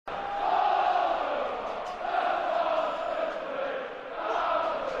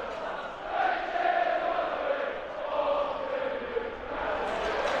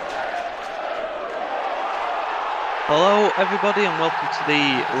everybody, and welcome to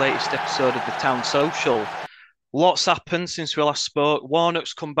the latest episode of the Town Social. Lots happened since we last spoke.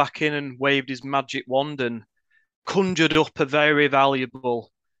 Warnock's come back in and waved his magic wand and conjured up a very valuable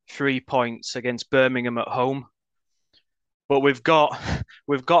 3 points against Birmingham at home. But we've got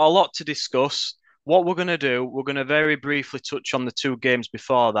a lot to discuss. What we're going to do, we're going to very briefly touch on the two games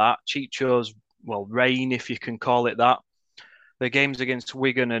before that. Chicho's, reign, if you can call it that. The games against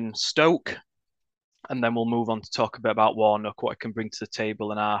Wigan and Stoke. And then we'll move on to talk a bit about Warnock, what it can bring to the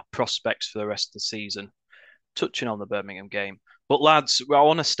table and our prospects for the rest of the season, touching on the Birmingham game. But lads, I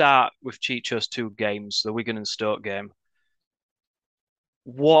want to start with Chicho's two games, the Wigan and Stoke game.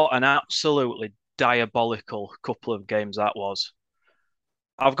 What an absolutely diabolical couple of games that was.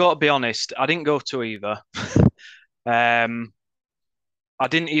 I've got to be honest, I didn't go to either. I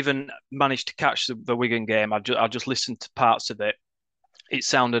didn't even manage to catch the Wigan game. I just listened to parts of it. It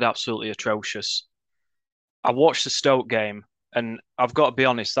sounded absolutely atrocious. I watched the Stoke game, and I've got to be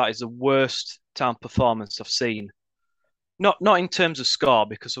honest, that is the worst Town performance I've seen. Not in terms of score,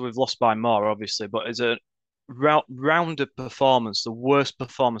 because we've lost by more, obviously, but as a rounded performance, the worst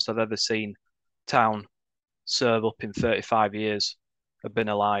performance I've ever seen Town serve up in 35 years have been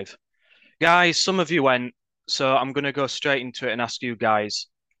alive. Guys, some of you went, so I'm going to go straight into it and ask you guys,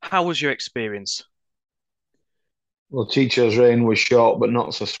 how was your experience? Well, Chicho's reign was short, but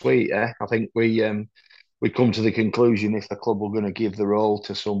not so sweet. I think we come to the conclusion if the club were going to give the role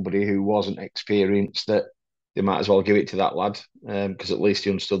to somebody who wasn't experienced, that they might as well give it to that lad because at least he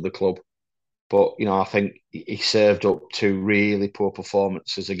understood the club. But I think he served up two really poor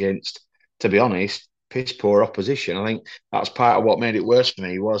performances against, to be honest, piss poor opposition. I think that's part of what made it worse for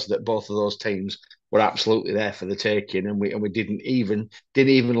me was that both of those teams were absolutely there for the taking, and we didn't even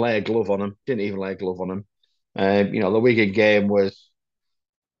lay a glove on them. Didn't even lay a glove on them. The Wigan game was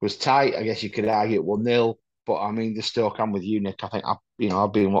tight. I guess you could argue it 1-0, but I mean, the Stoke, I'm with you, Nick. I think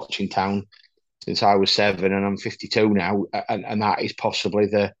I've been watching Town since I was 7, and I'm 52 now, and that is possibly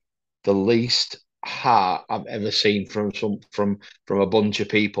the least heart I've ever seen from a bunch of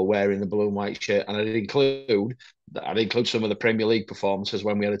people wearing the blue and white shirt. And I'd include some of the Premier League performances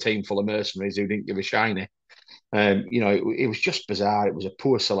when we had a team full of mercenaries who didn't give a shiny. It was just bizarre. It was a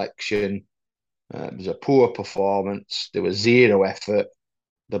poor selection. It was a poor performance. There was zero effort.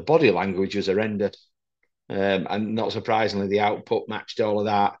 The body language was horrendous. And not surprisingly, the output matched all of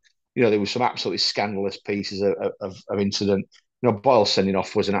that. There was some absolutely scandalous pieces of incident. Boyle sending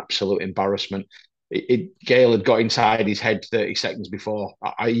off was an absolute embarrassment. Gale had got inside his head 30 seconds before.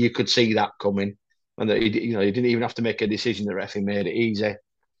 You could see that coming. And that he didn't even have to make a decision. The referee made it easy.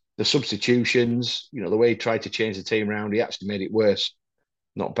 The substitutions, the way he tried to change the team around, he actually made it worse,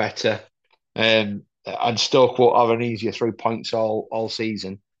 not better. And Stoke won't have an easier 3 points all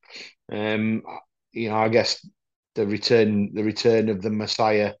season. I guess the return of the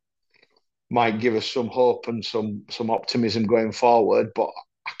Messiah might give us some hope and some optimism going forward. But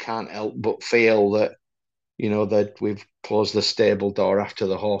I can't help but feel that that we've closed the stable door after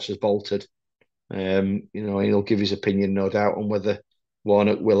the horse has bolted. He'll give his opinion, no doubt, on whether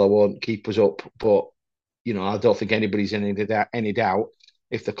Warnock will or won't keep us up. But I don't think anybody's in any doubt.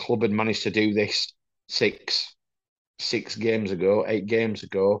 If the club had managed to do this six games ago, 8 games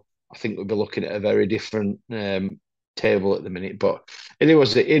ago, I think we'd be looking at a very different table at the minute. But it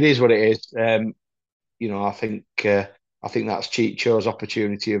is what it is. I think that's Chicho's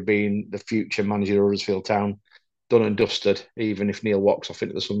opportunity of being the future manager of Huddersfield Town, done and dusted. Even if Neil walks off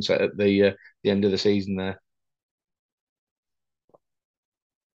into the sunset at the end of the season, there.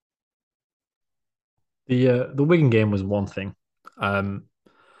 The Wigan game was one thing.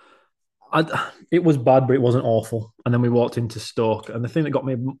 It was bad, but it wasn't awful. And then we walked into Stoke, and the thing that got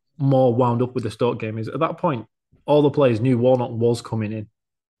me more wound up with the Stoke game is at that point, all the players knew Warnock was coming in.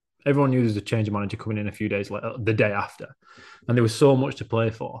 Everyone knew there was a change of manager coming in a few days later, the day after, and there was so much to play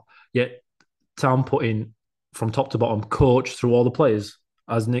for. Yet Town put in from top to bottom, coach through all the players,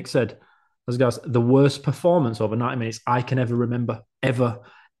 as Nick said, as guys, the worst performance over 90 minutes I can ever remember, ever.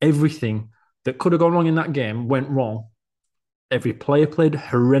 Everything that could have gone wrong in that game went wrong. Every player played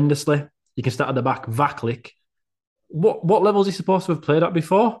horrendously. You can start at the back, Vaklik. What level is he supposed to have played at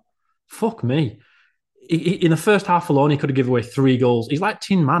before? Fuck me. In the first half alone, he could have given away 3 goals. He's like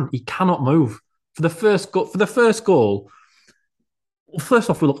Tin Man. He cannot move. For the first goal, well, first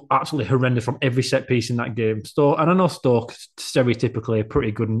off, we look absolutely horrendous from every set piece in that game. And I know Stoke stereotypically are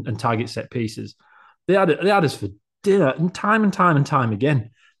pretty good and target set pieces. They had us for dinner and time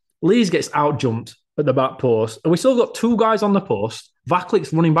again. Lees gets out jumped at the back post, and we still got 2 guys on the post.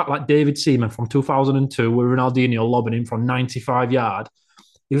 Vaklik's running back like David Seaman from 2002, with Ronaldinho lobbing him from 95 yards.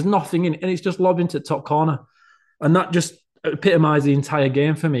 There was nothing in it, and it's just lobbed into the top corner. And that just epitomised the entire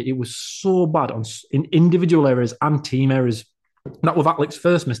game for me. It was so bad in individual errors and team errors. That was Atlick's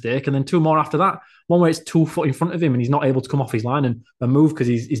first mistake, and then two more after that. One where it's 2 foot in front of him and he's not able to come off his line and move because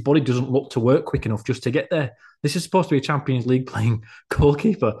his body doesn't look to work quick enough just to get there. This is supposed to be a Champions League playing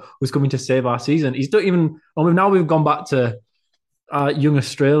goalkeeper who's coming to save our season. He's not even. Now we've gone back to a young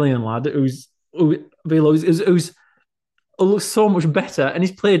Australian lad who's looks so much better, and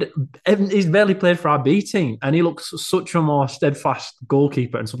he's barely played for our B team, and he looks such a more steadfast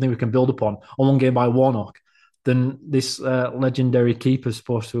goalkeeper and something we can build upon on one game by Warnock than this legendary keeper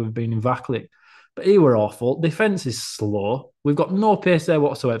supposed to have been in Vaclik. But he were awful. Defence is slow. We've got no pace there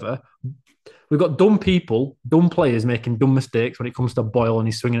whatsoever. We've got dumb people, dumb players making dumb mistakes when it comes to Boyle and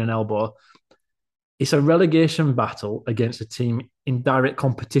he's swinging an elbow. It's a relegation battle against a team in direct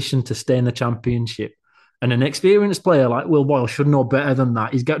competition to stay in the Championship. And an experienced player like Will Boyle should know better than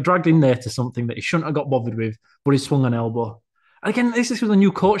that. He's got dragged in there to something that he shouldn't have got bothered with, but he swung an elbow. And again, this is with a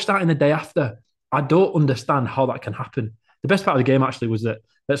new coach starting the day after. I don't understand how that can happen. The best part of the game actually was that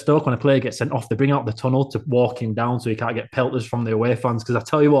at Stoke, when a player gets sent off, they bring out the tunnel to walk him down so he can't get pelters from the away fans. Because I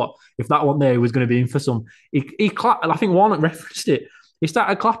tell you what, if that wasn't there, he was going to be in for some. He clapped, and I think Warnock referenced it. He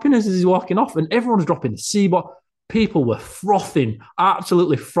started clapping as he's walking off, and everyone's dropping the C. But people were frothing,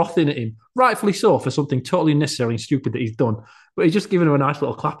 absolutely frothing at him. Rightfully so, for something totally unnecessary and stupid that he's done. But he's just giving him a nice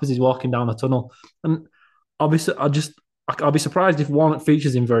little clap as he's walking down the tunnel. And obviously, I'll be surprised if Warnock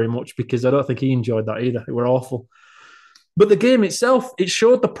features him very much because I don't think he enjoyed that either. It were awful. But the game itself, it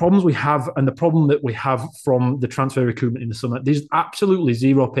showed the problems we have and the problem that we have from the transfer recruitment in the summer. There's absolutely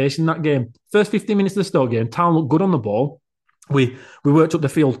zero pace in that game. First 15 minutes of the Stoke game, Town looked good on the ball. We worked up the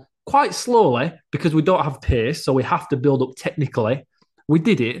field quite slowly because we don't have pace, so we have to build up technically. We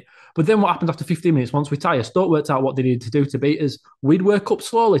did it. But then what happens after 15 minutes, once we tire, Stoke worked out what they needed to do to beat us. We'd work up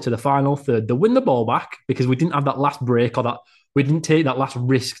slowly to the final third. They win the ball back because we didn't have that last break or that we didn't take that last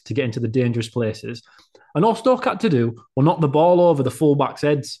risk to get into the dangerous places. And all Stoke had to do was knock the ball over the fullbacks'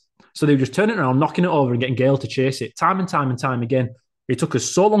 heads. So they were just turning it around, knocking it over and getting Gale to chase it time and time and time again. It took us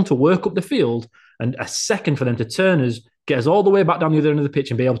so long to work up the field and a second for them to turn us, get us all the way back down the other end of the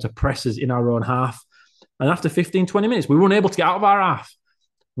pitch and be able to press us in our own half. And after 15, 20 minutes, we were unable to get out of our half.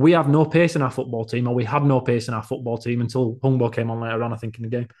 We have no pace in our football team, or we had no pace in our football team until Hungbo came on later on, I think, in the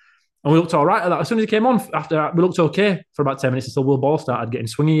game. And we looked all right at that. As soon as he came on, after that, we looked okay for about 10 minutes until Will Ball started getting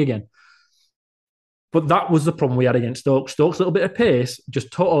swingy again. But that was the problem we had against Stoke. Stoke's little bit of pace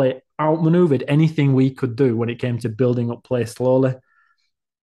just totally outmaneuvered anything we could do when it came to building up play slowly.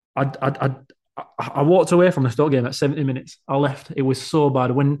 I walked away from the Stoke game at 70 minutes. I left. It was so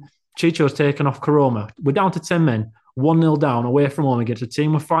bad. When Chicho's taken off Koroma, we're down to 10 men, 1-0 down, away from home against a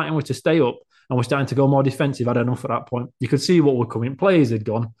team we're fighting with to stay up, and we're starting to go more defensive. I had enough at that point. You could see what were coming. Players had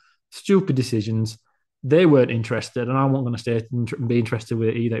gone. Stupid decisions. They weren't interested, and I wasn't going to stay and be interested with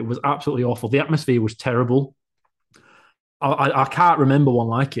it either. It was absolutely awful. The atmosphere was terrible. I can't remember one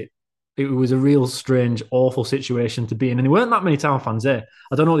like it. It was a real strange, awful situation to be in. And there weren't that many Town fans there.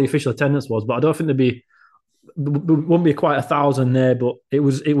 I don't know what the official attendance was, but I don't think there wouldn't be quite 1,000 there. But it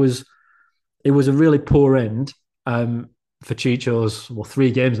was a really poor end for Chicho's 3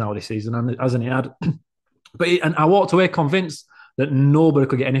 games now this season, and hasn't he had? And I walked away convinced that nobody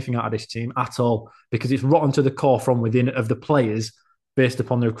could get anything out of this team at all because it's rotten to the core from within of the players based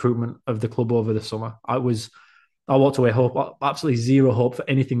upon the recruitment of the club over the summer. I walked away absolutely zero hope for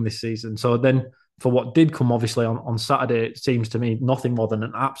anything this season. So then for what did come obviously on Saturday, it seems to me nothing more than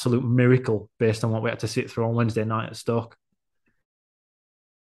an absolute miracle based on what we had to sit through on Wednesday night at Stoke.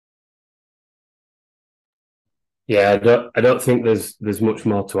 Yeah, I don't think there's much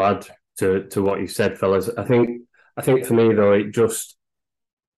more to add to what you said, fellas. I think for me though, it just,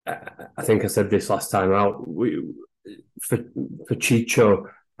 I think I said this last time out. For Chicho,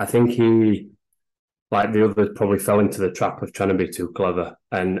 I think he, like the others, probably fell into the trap of trying to be too clever.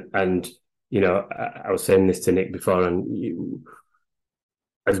 And you know, I was saying this to Nick before, and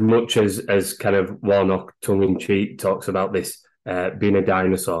as much as kind of Warnock tongue in cheek talks about this being a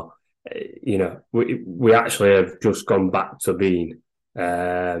dinosaur, you know, we actually have just gone back to being,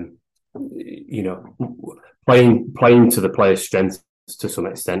 you know, playing to the players' strengths to some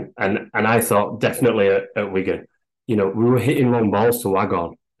extent. And I thought definitely at Wigan, you know, we were hitting long balls to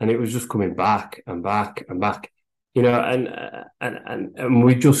Wagon, and it was just coming back and back and back, you know, and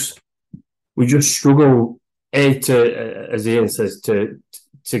we just struggle to, as Ian says, to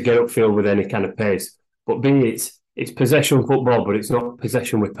get upfield with any kind of pace. But B, it's possession football, but it's not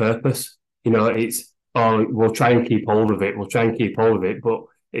possession with purpose. You know, it's we'll try and keep hold of it. We'll try and keep hold of it, but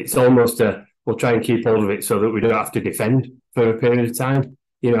it's almost we'll try and keep hold of it so that we don't have to defend for a period of time.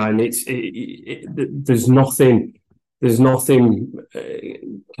 You know, and there's nothing there's nothing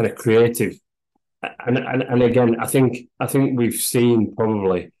kind of creative. And again, I think we've seen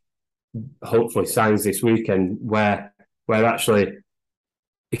probably, hopefully, signs this weekend where actually,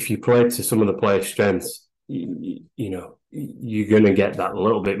 if you play to some of the players' strengths, you know, you're going to get that a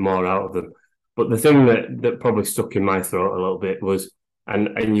little bit more out of them. But the thing that probably stuck in my throat a little bit was,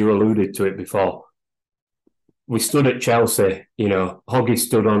 and you alluded to it before, we stood at Chelsea, you know, Hoggy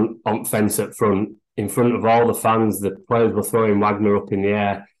stood on fence up front, in front of all the fans, the players were throwing Wagner up in the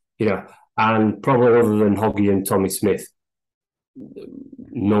air, you know, and probably other than Hoggy and Tommy Smith,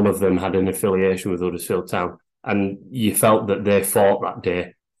 none of them had an affiliation with Huddersfield Town. And you felt that they fought that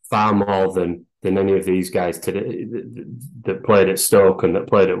day far more than any of these guys today that played at Stoke and that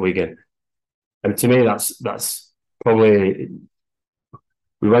played at Wigan. And to me, that's probably,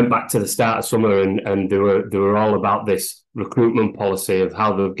 we went back to the start of summer and they were all about this recruitment policy of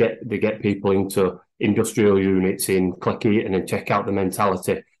how they get people into industrial units in Cleckheaton and check out the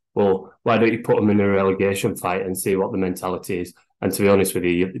mentality. Well, why don't you put them in a relegation fight and see what the mentality is? And to be honest with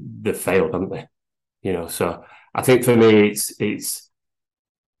you, they've failed, haven't they? You know, so I think for me, it's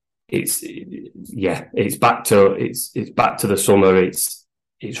back to the summer.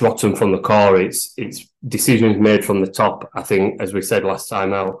 It's rotten from the core. It's decisions made from the top. I think, as we said last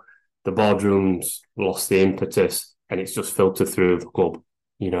time out, the boardrooms lost the impetus, and it's just filtered through the club.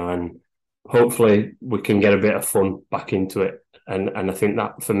 You know, and hopefully we can get a bit of fun back into it. And I think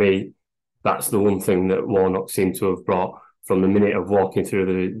that for me, that's the one thing that Warnock seemed to have brought from the minute of walking through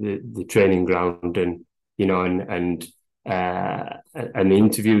the training ground, and you know, and the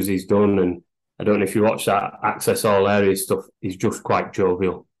interviews he's done. And I don't know if you watch that Access All Areas stuff. He's just quite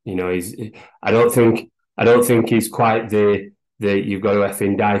jovial. You know, I don't think he's quite the you've got to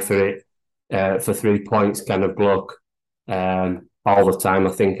effing die for it for 3 points kind of bloke all the time.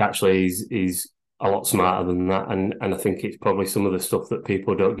 I think actually he's a lot smarter than that, and I think it's probably some of the stuff that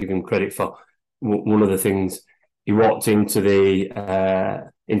people don't give him credit for. One of the things, he walked into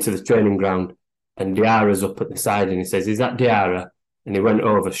the training ground, and Diarra's up at the side, and he says, "Is that Diarra?" And he went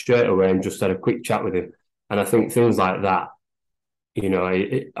over straight away and just had a quick chat with him. And I think things like that, you know,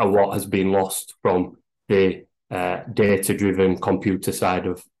 a lot has been lost from the data-driven computer side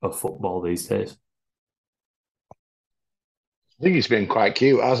of football these days. I think he's been quite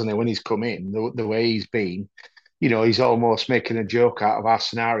cute, hasn't he, when he's come in, the way he's been. You know, he's almost making a joke out of our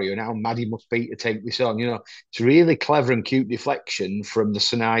scenario and how mad he must be to take this on. You know, it's really clever and cute deflection from the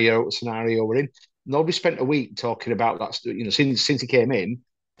scenario we're in. Nobody spent a week talking about that. You know, since he came in,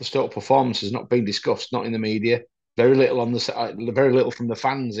 the Stoke performance has not been discussed, not in the media. Very little very little from the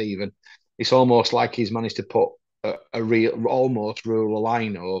fans even. It's almost like he's managed to put a real, almost rule a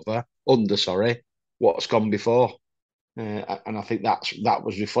line under what's gone before. And I think that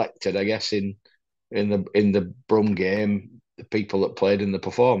was reflected, I guess, in the Brum game, the people that played in the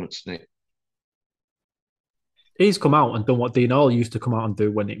performance. Nick. He's come out and done what Dean Hall used to come out and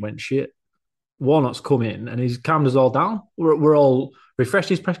do when it went shit. Warnock's come in and he's calmed us all down. We're all refreshed.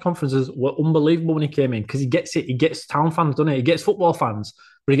 His press conferences were unbelievable when he came in because he gets it. He gets town fans, doesn't he? He gets football fans,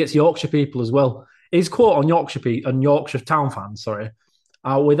 but he gets Yorkshire people as well. His quote on Yorkshire town fans,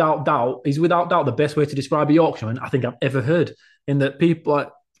 without doubt, is without doubt the best way to describe a Yorkshireman I think I've ever heard. In that people like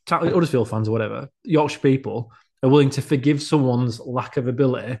Huddersfield fans or whatever, Yorkshire people are willing to forgive someone's lack of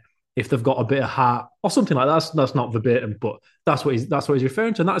ability if they've got a bit of heart or something like that. That's not verbatim, but that's what he's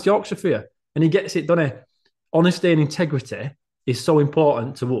referring to, and that's Yorkshire for you. And he gets it done. Honesty and integrity is so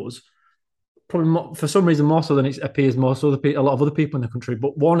important to us. Probably more, for some reason more so than it appears more so a lot of other people in the country.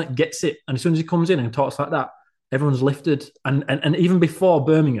 But Warnock gets it, and as soon as he comes in and talks like that, everyone's lifted. And even before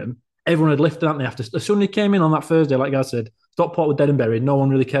Birmingham, everyone had lifted, hadn't they? As soon as he came in on that Thursday, like I said, Stockport were dead and buried. No one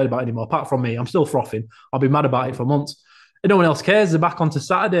really cared about it anymore, apart from me. I'm still frothing. I'll be mad about it for months. And no one else cares. They're back onto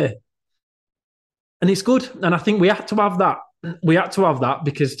Saturday. And it's good. And I think we had to have that. We had to have that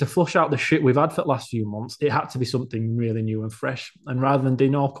because to flush out the shit we've had for the last few months, it had to be something really new and fresh. And rather than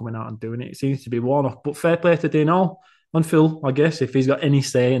Dean Hall coming out and doing it, it seems to be Warnock. But fair play to Dean Hall and Phil, I guess, if he's got any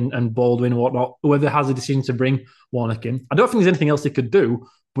say and Baldwin or whatnot, whoever has a decision to bring Warnock in. I don't think there's anything else they could do,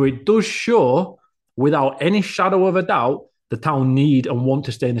 but it does show, without any shadow of a doubt, the town need and want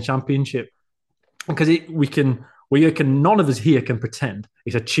to stay in the Championship. Because none of us here can pretend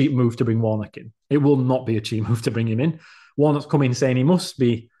it's a cheap move to bring Warnock in. It will not be a cheap move to bring him in. Warnock's come in saying he must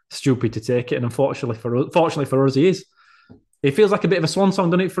be stupid to take it, and fortunately for us, he is. It feels like a bit of a swan song,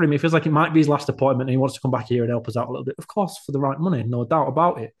 doesn't it, for him? It feels like it might be his last appointment, and he wants to come back here and help us out a little bit. Of course, for the right money, no doubt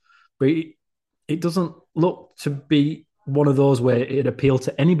about it. But it doesn't look to be one of those where it'd appeal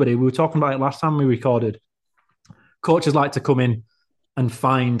to anybody. We were talking about it last time we recorded. Coaches like to come in and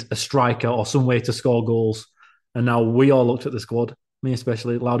find a striker or some way to score goals And now we all looked at the squad, me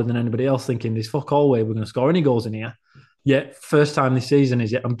especially, louder than anybody else, thinking there's fuck all way we're going to score any goals in here. Yet first time this season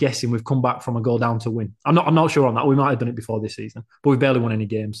is yet I'm guessing we've come back from a goal down to win. I'm not sure on that. We might have done it before this season, but we've barely won any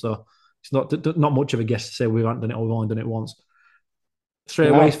games, so it's not much of a guess to say we haven't done it or we've only done it once. Straight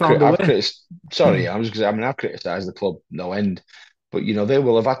away, he's found a way. Sorry, I've criticised the club no end, but they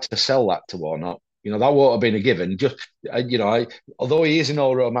will have had to sell that to Warnock. That won't have been a given. Just although he isn't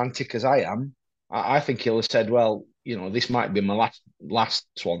all romantic as I am, I think he'll have said, well, this might be my last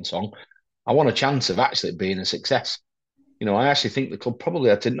swan song. I want a chance of actually being a success. I actually think the club probably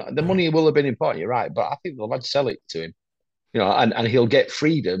had to. The money will have been important, you're right, but I think they'll have to sell it to him. And he'll get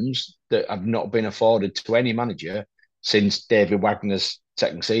freedoms that have not been afforded to any manager since David Wagner's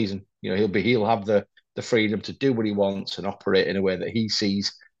second season. He'll have the freedom to do what he wants and operate in a way that he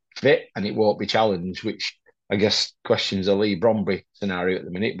sees fit, and it won't be challenged, which I guess questions the Lee Bromby scenario at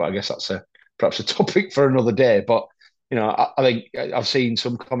the minute. But I guess that's perhaps a topic for another day. But I think I've seen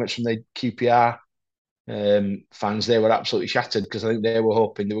some comments from the QPR fans. They were absolutely shattered because I think they were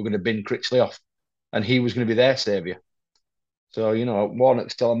hoping they were going to bin Critchley off, and he was going to be their saviour. So,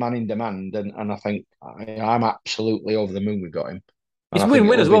 Warnock's still a man in demand, and I think I'm absolutely over the moon we got him. It's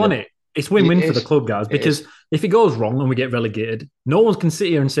win-win as well, isn't it? It's win-win for the club, guys, because if it goes wrong and we get relegated, no one can sit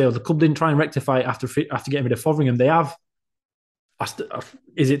here and say, the club didn't try and rectify it after getting rid of Fotheringham. They have.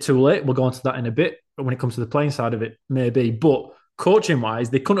 Is it too late? We'll go on to that in a bit. But when it comes to the playing side of it, maybe. But coaching-wise,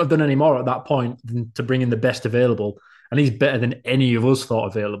 they couldn't have done any more at that point than to bring in the best available. And he's better than any of us thought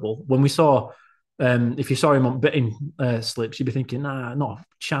available. When we saw... if you saw him on betting slips, you'd be thinking, not a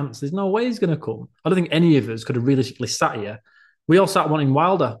chance. There's no way he's going to come. I don't think any of us could have realistically sat here. We all sat wanting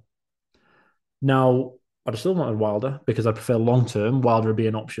Wilder. Now, I'd have still wanted Wilder because I prefer long-term. Wilder would be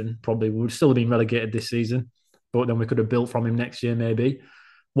an option. Probably would still have been relegated this season, but then we could have built from him next year maybe.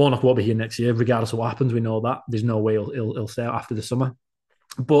 Warnock won't be here next year, regardless of what happens. We know that. There's no way he'll stay out after the summer.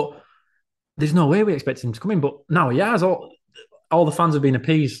 But there's no way we expect him to come in. But now he has. All the fans have been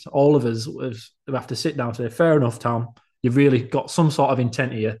appeased. All of us have to sit down and say, fair enough, Tom. You've really got some sort of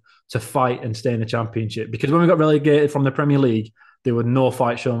intent here to fight and stay in the Championship. Because when we got relegated from the Premier League, there were no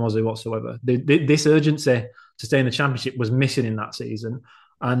fight shown, was there, whatsoever. This urgency to stay in the Championship was missing in that season.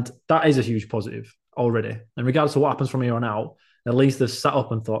 And that is a huge positive already. And regardless of what happens from here on out, at least they've sat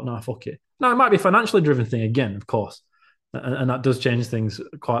up and thought, fuck it. Now, it might be a financially driven thing again, of course. And that does change things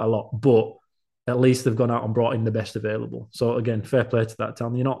quite a lot. But at least they've gone out and brought in the best available. So again, fair play to that,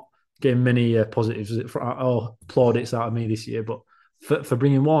 Tom. You're not getting many positives or plaudits out of me this year, but for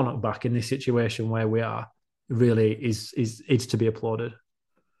bringing Warnock back in this situation where we are, really is to be applauded.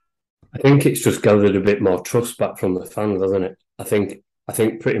 I think it's just gathered a bit more trust back from the fans, hasn't it? I think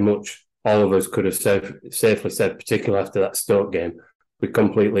pretty much all of us could have safely said, particularly after that Stoke game, we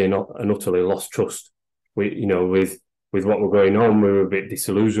completely and utterly lost trust. With what we're going on, we were a bit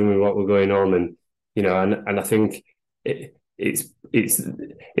disillusioned with what we're going on, and I think it's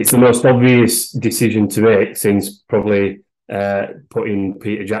the most obvious decision to make since probably putting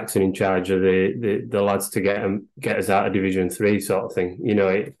Peter Jackson in charge of the lads to get us out of Division 3 sort of thing.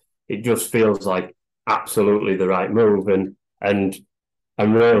 It just feels like absolutely the right move, and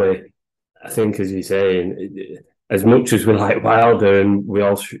really, I think, as you're saying, as much as we like Wilder and we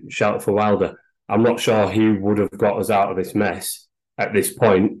all shout for Wilder, I'm not sure he would have got us out of this mess at this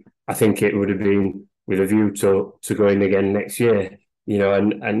point. I think it would have been with a view to going again next year,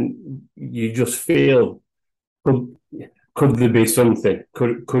 and you just feel, could there be something?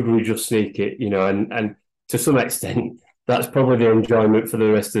 Could we just sneak it, and to some extent, that's probably the enjoyment for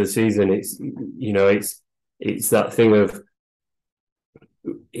the rest of the season. It's that thing of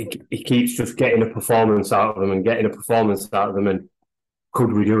he keeps just getting a performance out of them and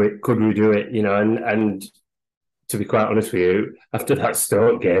could we do it? And to be quite honest with you, after that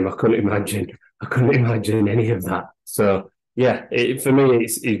Stoke game, I couldn't imagine any of that. So yeah, for me,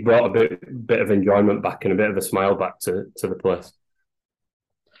 it's brought a bit of enjoyment back and a bit of a smile back to the place.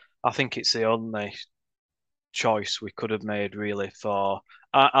 I think it's the only choice we could have made really for.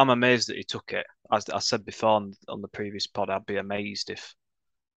 I'm amazed that he took it. As I said before on the previous pod, I'd be amazed if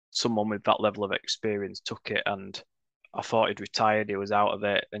someone with that level of experience took it, and I thought he'd retired, he was out of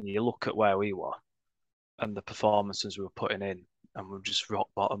it, and you look at where we were and the performances we were putting in, and we're just rock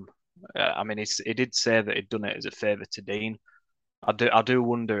bottom. He did say that he'd done it as a favour to Dean. I do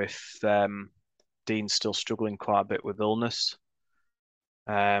wonder if Dean's still struggling quite a bit with illness.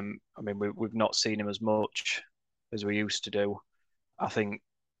 We've not seen him as much as we used to do. I think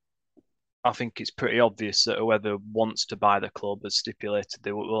it's pretty obvious that whoever wants to buy the club has stipulated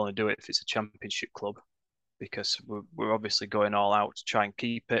they will only do it if it's a Championship club, because we're obviously going all out to try and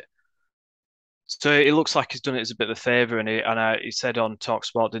keep it. So it looks like he's done it as a bit of a favour, and he said on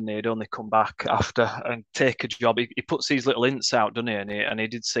Talksport, didn't he? He'd only come back after and take a job. He puts these little hints out, doesn't he? And he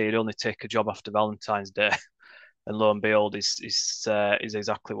did say he'd only take a job after Valentine's Day, and lo and behold, is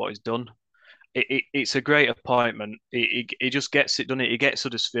exactly what he's done. It's a great appointment. He just gets it done. He gets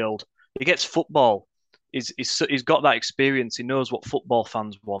Huddersfield. He gets football. He's got that experience. He knows what football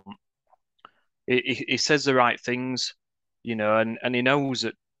fans want. He says the right things, and he knows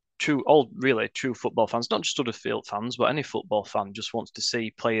that true football fans, not just Huddersfield fans, but any football fan just wants to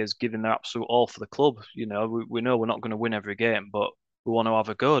see players giving their absolute all for the club. We know we're not going to win every game, but we want to have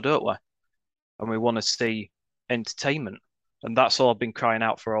a go, don't we? And we want to see entertainment. And that's all I've been crying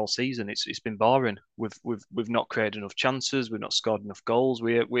out for all season. It's been boring. We've not created enough chances. We've not scored enough goals.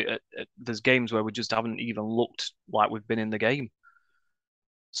 There's games where we just haven't even looked like we've been in the game.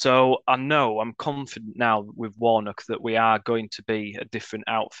 So I know I'm confident now with Warnock that we are going to be a different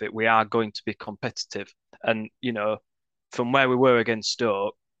outfit. We are going to be competitive. And from where we were against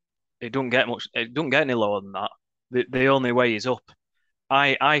Stoke, it don't get much. It don't get any lower than that. The only way is up.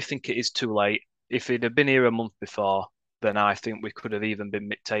 I think it is too late. If he'd have been here a month before, then I think we could have even been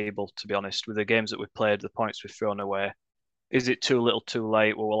mid-table, to be honest, with the games that we've played, the points we've thrown away. Is it too little, too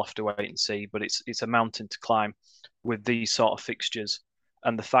late? Well, we'll have to wait and see. But it's a mountain to climb with these sort of fixtures.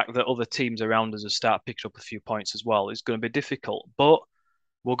 And the fact that other teams around us have started picking up a few points as well is going to be difficult. But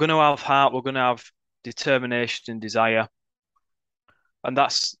we're going to have heart, we're going to have determination and desire. And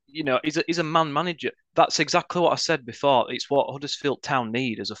that's, he's a man manager. That's exactly what I said before. It's what Huddersfield Town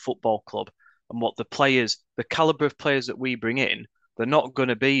need as a football club, and what the caliber of players that we bring in, they're not going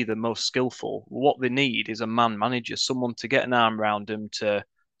to be the most skillful. What they need is a man manager, someone to get an arm around them, to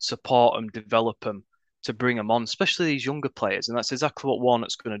support them, develop them, to bring them on, especially these younger players. And that's exactly what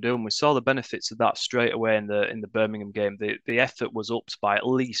Warnock's going to do. And we saw the benefits of that straight away in the Birmingham game. The effort was upped by at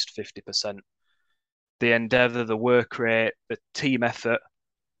least 50%. The endeavour, the work rate, the team effort,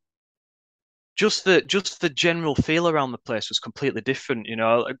 just the general feel around the place was completely different.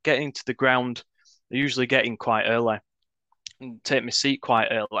 Getting to the ground, I usually get in quite early and take my seat quite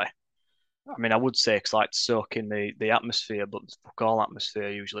early. I mean, I would say because I like to soak in the atmosphere, but fuck all atmosphere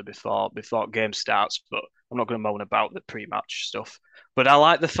usually before game starts. But I'm not going to moan about the pre-match stuff. But I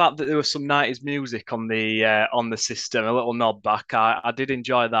like the fact that there was some 90s music on the system, a little nod back. I did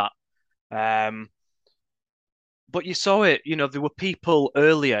enjoy that. But you saw it, there were people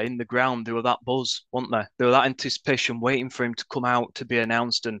earlier in the ground. There were that buzz, weren't there? There were that anticipation waiting for him to come out to be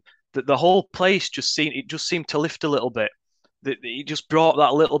announced, and the whole place just seemed to lift a little bit. He just brought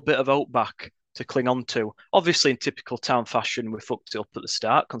that little bit of hope back to cling on to. Obviously, in typical Town fashion, we fucked it up at the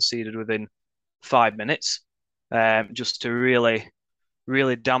start, conceded within 5 minutes, just to really,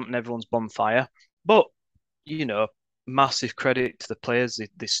 really dampen everyone's bonfire. But massive credit to the players.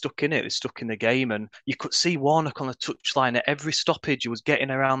 They stuck in it. They stuck in the game, and you could see Warnock on the touchline at every stoppage. He was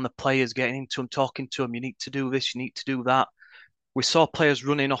getting around the players, getting into them, talking to them. You need to do this. You need to do that. We saw players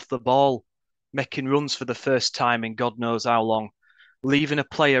running off the ball, making runs for the first time in God knows how long, leaving a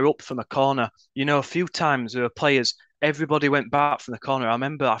player up from a corner. A few times there were players. Everybody went back from the corner. I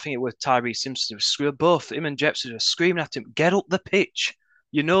remember, I think it was Tyree Simpson. Both him and Jepson were screaming at him, "Get up the pitch!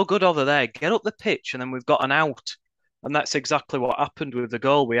 You're no good over there. Get up the pitch!" And then we've got an out. And that's exactly what happened with the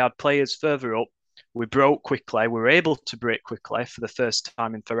goal. We had players further up. We broke quickly. We were able to break quickly for the first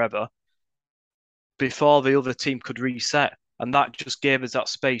time in forever before the other team could reset. And that just gave us that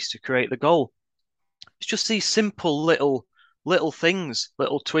space to create the goal. It's just these simple little things,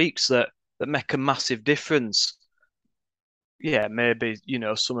 little tweaks that make a massive difference. Yeah, maybe,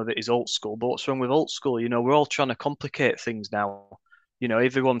 some of it is old school, but what's wrong with old school? We're all trying to complicate things now.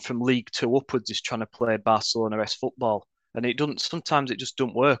 Everyone from League Two upwards is trying to play Barcelona-esque football, and sometimes it just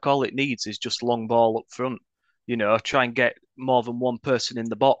don't work. All it needs is just long ball up front. Try and get more than one person in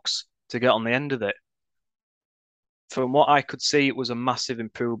the box to get on the end of it. From what I could see, it was a massive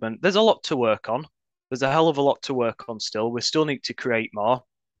improvement. There's a lot to work on. There's a hell of a lot to work on still. We still need to create more.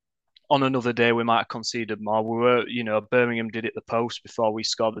 On another day, we might have conceded more. We were, Birmingham did it the post before we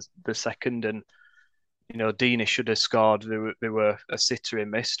scored the second, and Deeney should have scored. They were a sitter he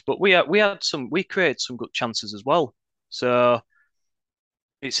missed, but we created some good chances as well. So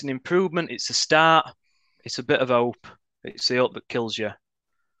it's an improvement. It's a start. It's a bit of hope. It's the hope that kills you.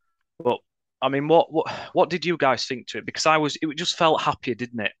 But I mean, what did you guys think to it? Because it just felt happier,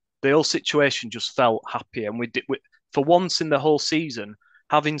 didn't it? The whole situation just felt happier, and for once in the whole season,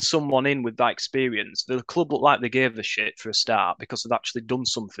 having someone in with that experience, the club looked like they gave a shit for a start because they've actually done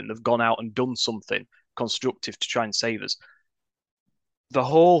something. They've gone out and done something constructive to try and save us. The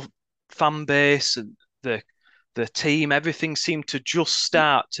whole fan base and the team, everything seemed to just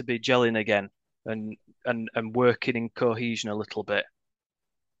start to be gelling again. and working in cohesion a little bit.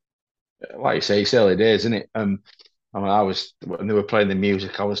 Like you say, it's early days, isn't it? I mean, when they were playing the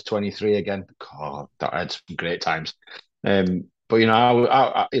music, I was 23 again. God, that had some great times. But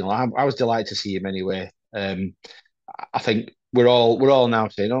I was delighted to see him anyway. I think we're all now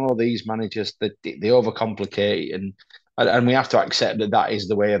saying, oh, these managers they overcomplicate, and we have to accept that is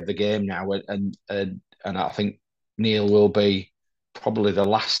the way of the game now. And I think Neil will be probably the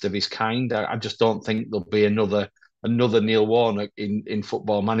last of his kind. I just don't think there'll be another Neil Warnock in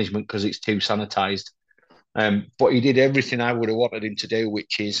football management because it's too sanitised. But he did everything I would have wanted him to do,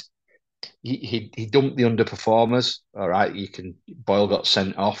 which is he dumped the underperformers. All right, Boyle got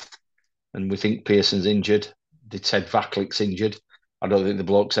sent off, and we think Pearson's injured. They said Vaklik's injured. I don't think the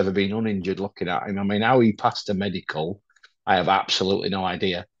bloke's ever been uninjured looking at him. I mean, how he passed a medical, I have absolutely no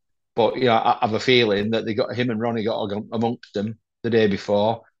idea. But I have a feeling that him and Ronnie got amongst them the day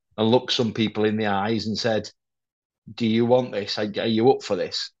before and looked some people in the eyes and said, "Do you want this? Are you up for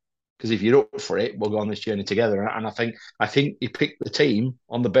this? Because if you're up for it, we'll go on this journey together." And I think he picked the team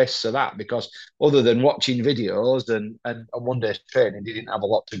on the basis of that, because other than watching videos and one day's training, he didn't have a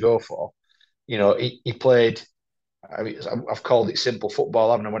lot to go for. He played. I mean, I've called it simple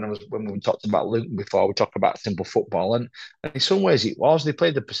football, haven't I? When we talked about Luton before, we talked about simple football, and in some ways it was. They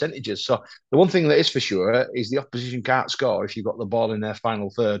played the percentages. So the one thing that is for sure is the opposition can't score if you've got the ball in their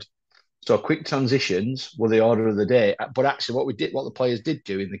final third. So quick transitions were the order of the day. But actually, what the players did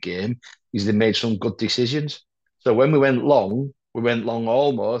do in the game is they made some good decisions. So when we went long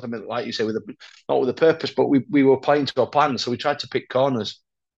almost. I mean, like you say, not with a purpose, but we were playing to a plan. So we tried to pick corners.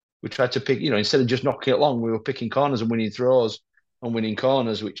 We tried to pick, instead of just knocking it long, we were picking corners and winning throws and winning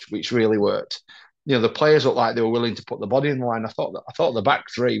corners, which really worked. The players looked like they were willing to put the body in the line. I thought the back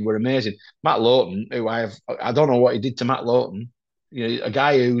three were amazing. Matt Lowton, who I don't know what he did to Matt Lowton. A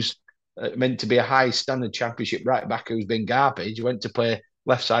guy who's meant to be a high standard championship right back who's been garbage, went to play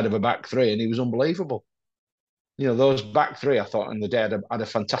left side of a back three and he was unbelievable. Those back three, I thought, in the day had a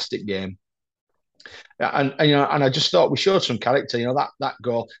fantastic game. And I just thought we showed some character. That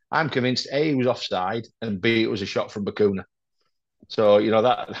goal, I'm convinced A, he was offside, and B, it was a shot from Bakuna. So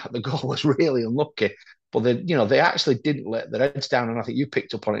that the goal was really unlucky. But they actually didn't let their heads down, and I think you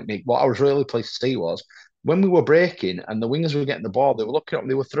picked up on it, Nick. What I was really pleased to see was when we were breaking and the wingers were getting the ball, they were looking up.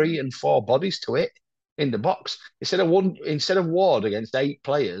 There were 3 and 4 bodies to it in the box instead of Ward against 8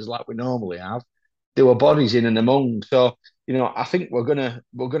 players like we normally have. There were bodies in and among. So I think we're gonna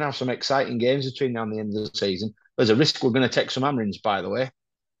have some exciting games between now and the end of the season. There's a risk we're going to take some hammerings, by the way.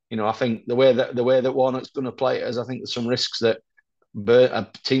 I think the way that Warnock's going to play us, I think there's some risks that a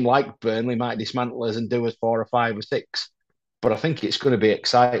team like Burnley might dismantle us and do us 4 or 5 or 6. But I think it's going to be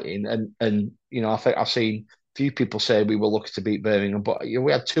exciting, and I think I've seen a few people say we were lucky to beat Birmingham, but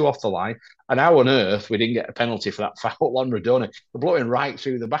we had 2 off the line, and how on earth we didn't get a penalty for that foul on Radona? We're blowing right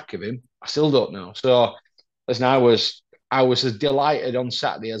through the back of him. I still don't know. So listen, I was as delighted on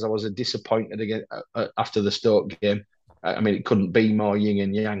Saturday as I was disappointed again after the Stoke game. I mean, it couldn't be more yin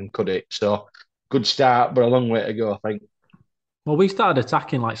and yang, could it? So good start, but a long way to go, I think. Well, we started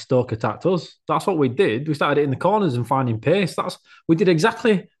attacking like Stoke attacked us. That's what we did. We started hitting the corners and finding pace. We did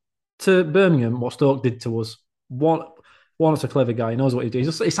exactly to Birmingham what Stoke did to us. Warnock's a clever guy. He knows what he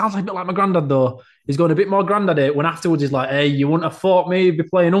does. He sounds like a bit like my granddad, though. He's going a bit more granddad when afterwards he's like, "Hey, you wouldn't have thought me be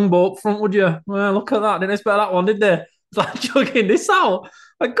playing Ungbo up front, would you? Well, look at that. Didn't expect that one, did they?" It's like chugging this out.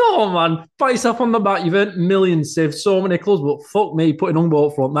 Like, go on, man. Pat yourself on the back. You've earned millions, saved so many clubs, but fuck me, putting Ungbo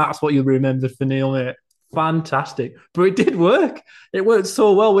up front, that's what you'll remember for Neil, mate. Fantastic. But it did work. It worked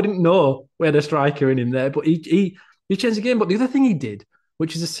so well. We didn't know we had a striker in him there, but he changed the game. But the other thing he did,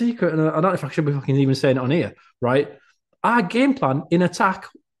 which is a secret, and I don't know if I should be fucking even saying it on here, right? Our game plan in attack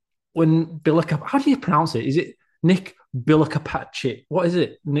when Bilaka, how do you pronounce it? Is it Nick Bilakapachi? What is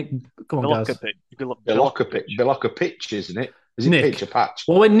it? Nick, come on, guys. Bilakapic, isn't it? Is it Nick. pitch or patch?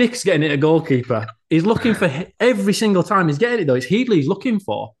 Well, when Nick's getting it, a goalkeeper, he's looking for every single time he's getting it, though. It's Headley he's looking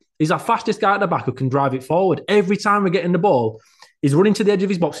for. He's our fastest guy at the back who can drive it forward. Every time we're getting the ball, he's running to the edge of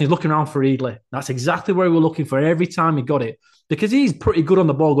his box and he's looking around for Headley. That's exactly where we were looking for every time he got it, because he's pretty good on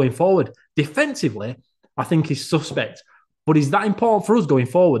the ball going forward. Defensively, I think he's suspect, but he's that important for us going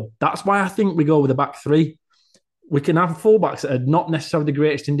forward. That's why I think we go with the back 3. We can have fullbacks that are not necessarily the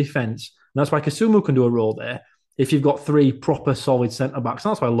greatest in defence. And that's why Kasumu can do a role there if you've got 3 proper solid centre-backs.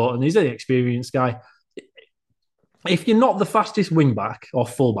 And that's why Lawton, he's an experienced guy. If you're not the fastest wing-back or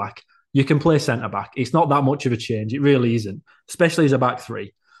full-back, you can play centre-back. It's not that much of a change. It really isn't, especially as a back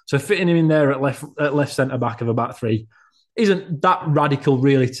 3. So fitting him in there at left centre-back of a back 3 isn't that radical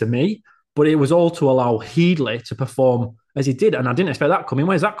really to me, but it was all to allow Headley to perform as he did. And I didn't expect that coming.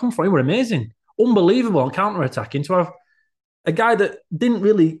 Where's that come from? He were amazing. unbelievable on counter-attacking to have a guy that didn't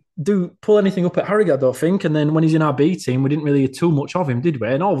really pull anything up at Harrogate, I don't think. And then when he's in our B team, we didn't really hear too much of him, did we?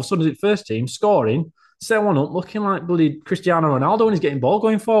 And all of a sudden, he's at first team, scoring, set one up, looking like bloody Cristiano Ronaldo when he's getting ball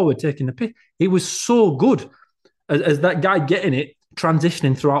going forward, taking the pick. He was so good as that guy getting it,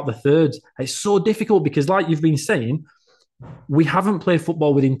 transitioning throughout the thirds. It's so difficult because, like you've been saying, we haven't played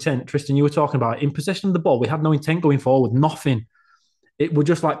football with intent. Tristan, you were talking about in possession of the ball. We had no intent going forward, nothing. It was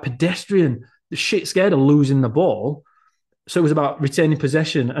just like pedestrian, shit scared of losing the ball. So it was about retaining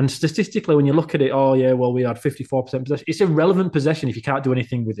possession. And statistically, when you look at it, oh, yeah, well, we had 54% possession. It's irrelevant possession if you can't do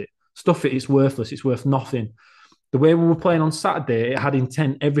anything with it. Stuff it, it's worthless. It's worth nothing. The way we were playing on Saturday, it had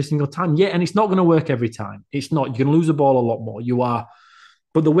intent every single time. Yeah, and it's not going to work every time. It's not. You're going to lose the ball a lot more. You are.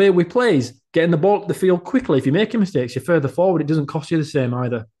 But the way we play is getting the ball up the field quickly. If you're making mistakes, you're further forward. It doesn't cost you the same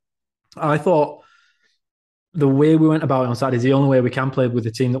either. I thought the way we went about it on Saturday is the only way we can play with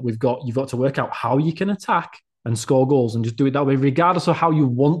the team that we've got. You've got to work out how you can attack and score goals and just do it that way, regardless of how you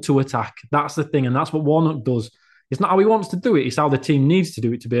want to attack. That's the thing. And that's what Warnock does. It's not how he wants to do it. It's how the team needs to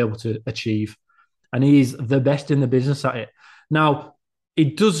do it to be able to achieve. And he's the best in the business at it. Now, he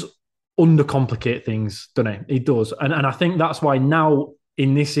does undercomplicate things, doesn't he? He does. And I think that's why now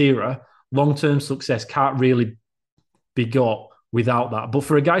in this era, long-term success can't really be got without that. But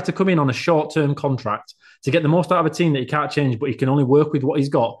for a guy to come in on a short-term contract, to get the most out of a team that he can't change, but he can only work with what he's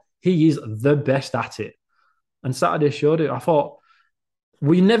got, he is the best at it. And Saturday showed it. I thought,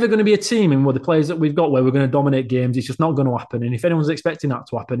 we're never going to be a team in with the players that we've got where we're going to dominate games. It's just not going to happen. And if anyone's expecting that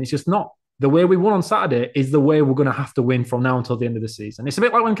to happen, it's just not. The way we won on Saturday is the way we're going to have to win from now until the end of the season. It's a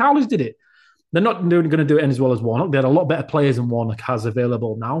bit like when Cowleys did it. They're not going to do it as well as Warnock. They had a lot better players than Warnock has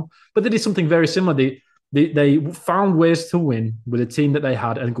available now. But they did something very similar. They found ways to win with a team that they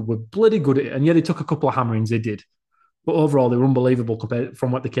had and were bloody good at it. And yeah, they took a couple of hammerings. They did. But overall, they were unbelievable compared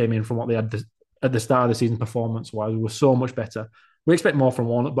from what they came in, from what they had at the start of the season performance-wise. They were so much better. We expect more from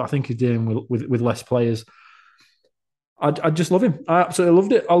Warnock, but I think he's dealing with less players. I just love him. I absolutely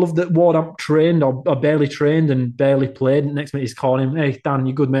loved it. I loved that Warnock trained or barely trained and barely played. Next minute he's calling him, hey, Dan,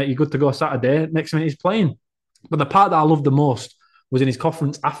 you good, mate? You good to go Saturday? Next minute he's playing. But the part that I loved the most was in his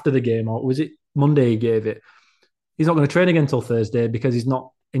conference after the game, or was it Monday he gave it? He's not going to train again until Thursday because he's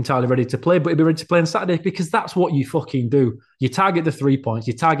not entirely ready to play, but he'll be ready to play on Saturday because that's what you fucking do. You target the 3 points,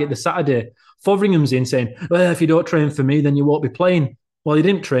 you target the Saturday. Fotheringham's in saying, well, if you don't train for me, then you won't be playing. Well, you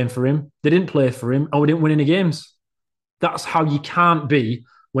didn't train for him, they didn't play for him, and we didn't win any games. That's how you can't be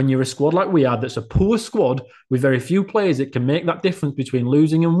when you're a squad like we are, that's a poor squad with very few players that can make that difference between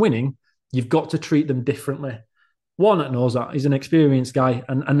losing and winning. You've got to treat them differently. Warnock knows that. He's an experienced guy.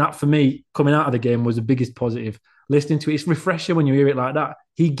 And that, for me, coming out of the game was the biggest positive. Listening to it, it's refreshing when you hear it like that.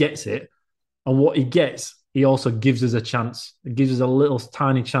 He gets it. And what he gets, he also gives us a chance. It gives us a little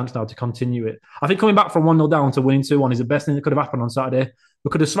tiny chance now to continue it. I think coming back from 1-0 down to winning 2-1 is the best thing that could have happened on Saturday. We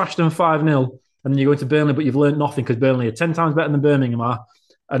could have smashed them 5-0 and then you go into Burnley, but you've learned nothing because Burnley are 10 times better than Birmingham are.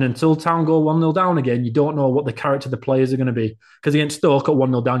 And until Town go 1-0 down again, you don't know what the character of the players are going to be. Because against Stoke at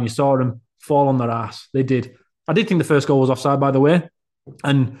 1-0 down, you saw them fall on their ass. They did. I did think the first goal was offside, by the way.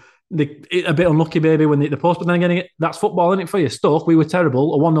 And a bit unlucky, maybe, when they hit the post. But then again, that's football, isn't it, for you? Stoke, we were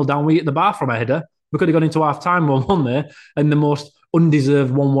terrible. A 1-0 down, we hit the bar from a header. We could have gone into half-time 1-1 there. And the most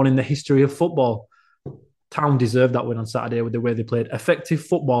undeserved 1-1 in the history of football. Town deserved that win on Saturday with the way they played. Effective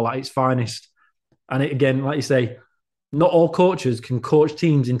football at its finest. And again, like you say, not all coaches can coach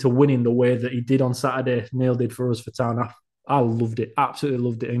teams into winning the way that he did on Saturday. Neil did for us for Town. I loved it. Absolutely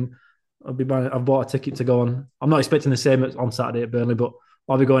loved it. And I've bought a ticket to go on. I'm not expecting the same on Saturday at Burnley, but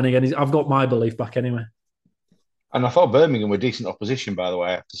I'll be going again. I've got my belief back anyway. And I thought Birmingham were decent opposition, by the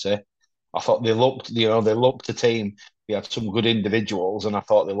way, I have to say. I thought they looked a team. They had some good individuals, and I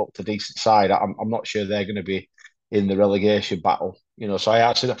thought they looked a decent side. I'm not sure they're going to be in the relegation battle. So I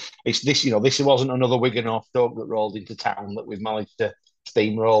actually, it's this, this wasn't another Wigan or Stoke that rolled into Town that we've managed to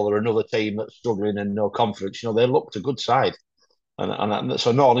steamroll, or another team that's struggling and no confidence. They looked a good side. And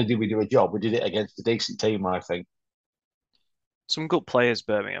so not only did we do a job, we did it against a decent team, I think. Some good players,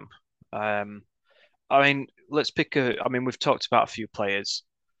 Birmingham. Let's pick we've talked about a few players.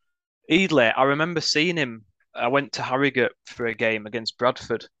 Eadley, I remember seeing him. I went to Harrogate for a game against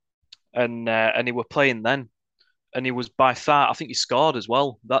Bradford, and he were playing then. And he was by far, I think he scored as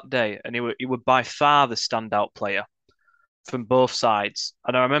well that day. And he were by far the standout player from both sides.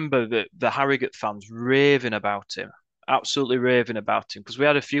 And I remember the Harrogate fans raving about him, absolutely raving about him, because we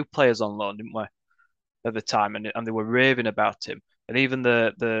had a few players on loan, didn't we, at the time, and they were raving about him. And even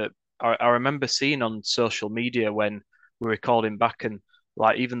I remember seeing on social media when we recalled him back, and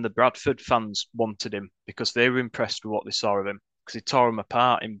like even the Bradford fans wanted him because they were impressed with what they saw of him. because he tore them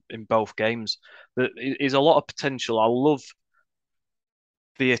apart in both games. There's a lot of potential. I love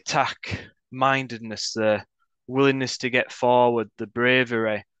the attack mindedness, the willingness to get forward, the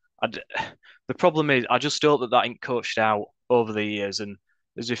bravery. The problem is, I just hope that ain't coached out over the years, and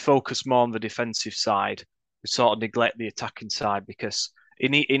as we focus more on the defensive side, we sort of neglect the attacking side because he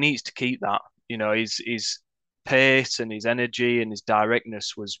needs to keep that. You know, his pace and his energy and his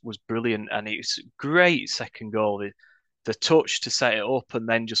directness was brilliant, and it's great second goal. The touch to set it up, and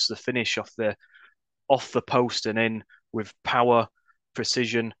then just the finish off the post and in with power,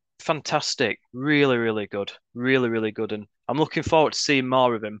 precision. Fantastic. Really, really good. Really, really good. And I'm looking forward to seeing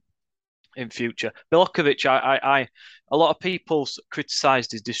more of him in future. Milokovic, a lot of people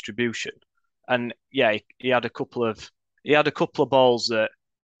criticised his distribution, and yeah, he had a couple of balls that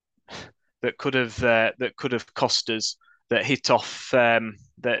could have cost us, that hit off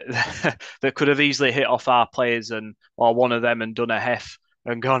that that could have easily hit off our players or one of them and done a hef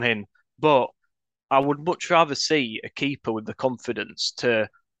and gone in. But I would much rather see a keeper with the confidence to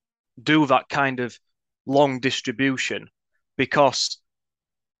do that kind of long distribution, because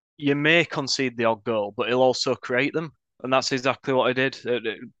you may concede the odd goal, but he'll also create them. And that's exactly what he did.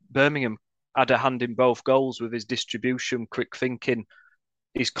 Birmingham had a hand in both goals with his distribution, quick thinking.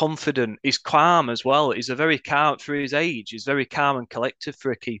 He's confident. He's calm as well. He's a very calm, for his age, he's very calm and collected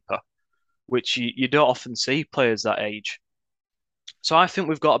for a keeper, which you don't often see players that age. So I think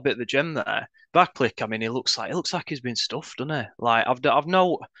we've got a bit of the gem there. Backlick, I mean, he looks like he's been stuffed, doesn't he? Like I've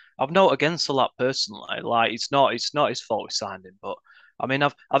no against the lad personally. Like it's not his fault we signed him, but I mean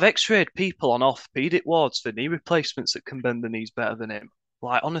I've x-rayed people on orthopedic wards for knee replacements that can bend the knees better than him.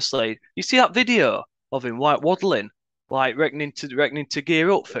 Like honestly, you see that video of him like waddling, like reckoning to gear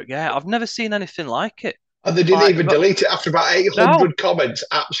up for yeah. I've never seen anything like it. And they didn't even delete it after about 800 comments,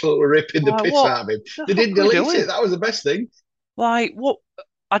 absolutely ripping the piss out of him. They didn't delete it. That was the best thing. Like what?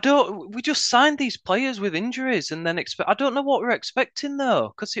 We just signed these players with injuries and then I don't know what we're expecting though,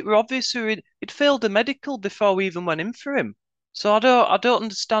 because it were obvious he'd failed a medical before we even went in for him. So I don't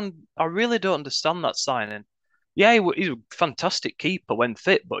understand. I really don't understand that signing. Yeah, he's a fantastic keeper when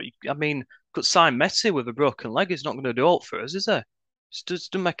fit, but I mean, could sign Messi with a broken leg. He's not going to do it for us, is he? It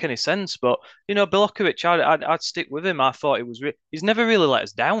just doesn't make any sense. But you know, Milokovic, I'd stick with him. I thought he's never really let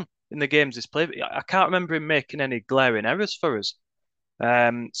us down in the games he's played. I can't remember him making any glaring errors for us.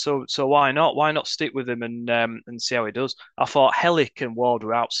 So why not? Why not stick with him and see how he does? I thought Helik and Ward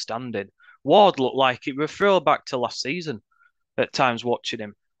were outstanding. Ward looked like it were a throwback to last season at times watching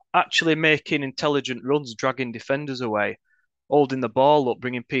him. Actually making intelligent runs, dragging defenders away, holding the ball up,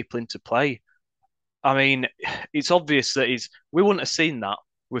 bringing people into play. I mean, it's obvious that we wouldn't have seen that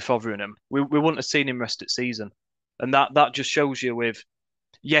with Fotheringham. We wouldn't have seen him rest at season. And that just shows you with,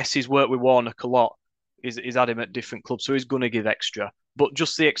 yes, he's worked with Warnock a lot. He's had him at different clubs, so he's going to give extra. But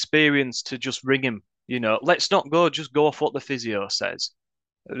just the experience to just ring him, you know, let's not just go off what the physio says.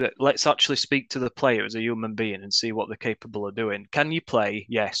 Let's actually speak to the player as a human being and see what they're capable of doing. Can you play?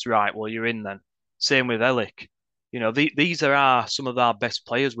 Yes, right. Well, you're in then. Same with Helik. You know, these are some of our best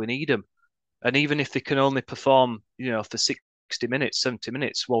players. We need them. And even if they can only perform, you know, for 60 minutes, 70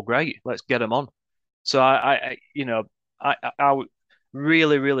 minutes, well, great. Let's get them on. So I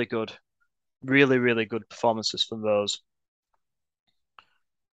really, really good. Really, really good performances from those.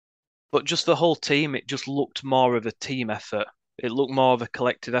 But just the whole team, it just looked more of a team effort. It looked more of a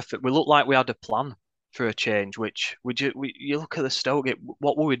collective effort. We looked like we had a plan for a change, which you look at the Stoke game,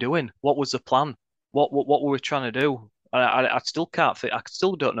 what were we doing? What was the plan? What were we trying to do? I still can't think. I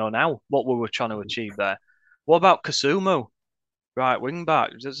still don't know now what we were trying to achieve there. What about Kasumu? Right, wing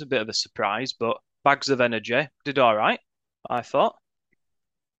back. That's a bit of a surprise, but bags of energy. Did all right, I thought.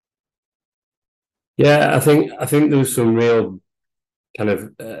 Yeah, I think there was some real kind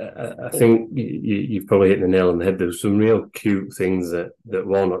of. I think you've probably hit the nail on the head. There was some real cute things that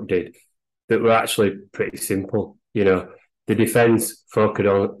Warnock did that were actually pretty simple. You know, the defence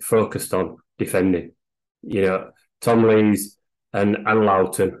focused on defending. You know, Tom Lees and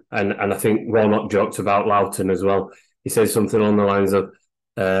Loughton, and I think Warnock joked about Loughton as well. He said something along the lines of,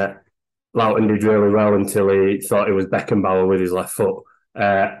 Loughton did really well until he thought he was Beckenbauer with his left foot.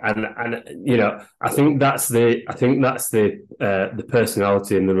 And you know, I think that's the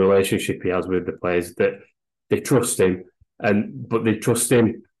personality and the relationship he has with the players, that they trust him, but they trust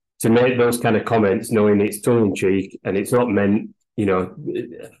him to make those kind of comments, knowing it's tongue in cheek and it's not meant, you know,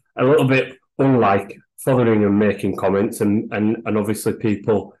 a little bit unlike Fotheringham making comments and obviously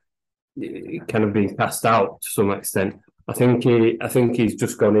people kind of being cast out to some extent. I think he's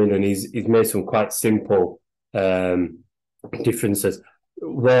just gone in and he's made some quite simple differences.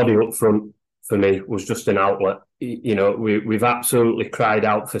 Wardy up front for me was just an outlet. we've absolutely cried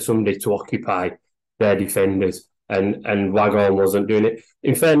out for somebody to occupy their defenders, and Waghorn wasn't doing it.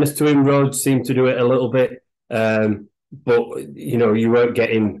 In fairness to him, Rhodes seemed to do it a little bit, but you weren't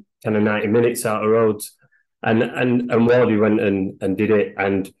getting kind of 90 minutes out of Rhodes, and Wardy went and did it,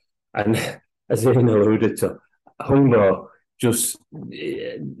 and as Ian alluded to, Humbo just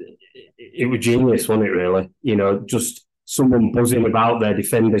it was genius, wasn't it? Really, just someone buzzing about their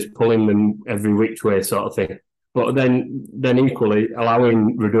defenders, pulling them every which way, sort of thing. But then equally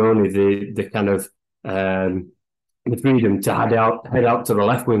allowing Radoni the kind of the freedom to head out to the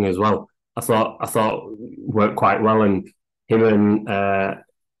left wing as well. I thought worked quite well, and him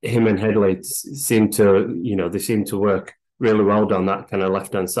and Headley seemed to work really well down that kind of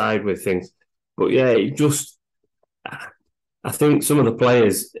left hand side with things. But yeah, it just I think some of the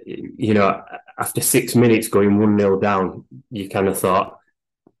players, after 6 minutes going 1-0 down, you kind of thought,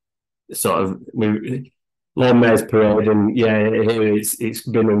 sort of, Lord Mayor's parade, and it's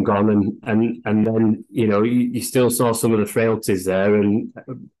been and gone, and then you still saw some of the frailties there,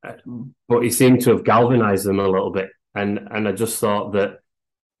 but he seemed to have galvanised them a little bit, and I just thought that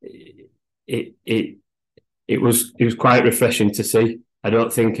it was quite refreshing to see. I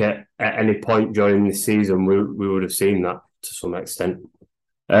don't think at any point during this season we would have seen that to some extent.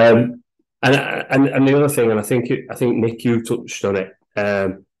 And the other thing, and I think Nick, you touched on it.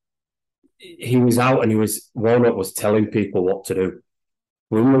 He was out and Warnock was telling people what to do.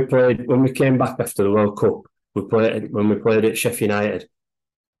 When we came back after the World Cup, when we played at Sheffield United,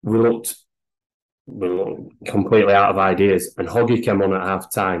 we looked completely out of ideas, and Hoggy came on at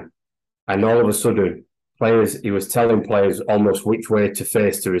half time, and all of a sudden he was telling players almost which way to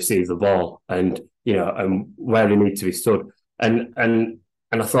face to receive the ball, and where they need to be stood, and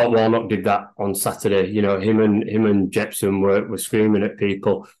I thought Warnock did that on Saturday. Him and Jepson were screaming at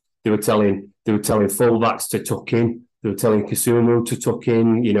people. They were telling fullbacks to tuck in. They were telling Kasumu to tuck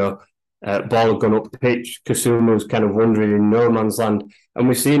in. Ball had gone up the pitch. Kasumu was kind of wandering in no man's land, and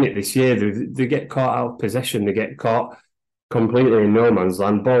we've seen it this year. They get caught out of possession. They get caught completely in no man's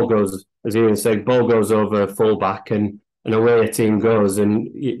land. Ball goes, as Ian said, ball goes over fullback, and away a team goes, and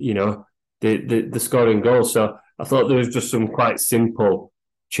they're scoring goals. So I thought there was just some quite simple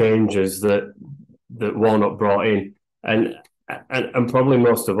changes that Warnock brought in, and probably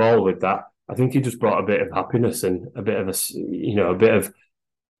most of all with that, I think he just brought a bit of happiness and a bit of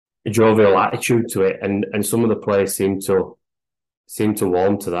a jovial attitude to it, and some of the players seem to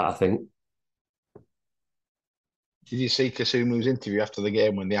warm to that, I think. Did you see Kasumu's interview after the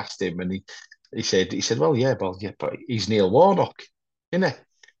game when they asked him, and he said, well, yeah, but he's Neil Warnock, isn't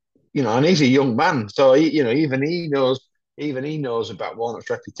he? And he's a young man, so even he knows about Warnock's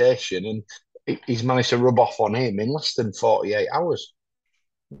reputation, and he's managed to rub off on him in less than 48 hours.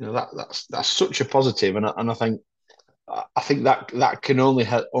 That's such a positive, and I think that can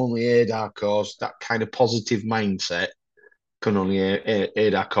only aid our cause. That kind of positive mindset can only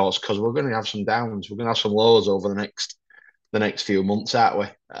aid our cause, because we're going to have some downs, we're going to have some lows over the next few months, aren't we?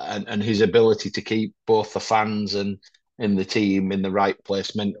 And his ability to keep both the fans and the team in the right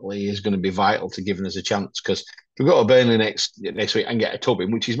place mentally is going to be vital to giving us a chance. Because if we go to Burnley next week and get a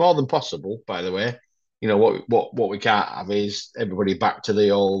tubbing, which is more than possible, by the way, what we can't have is everybody back to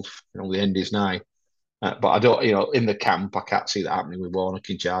the old, the end is nigh. But I don't, in the camp, I can't see that happening with Warnock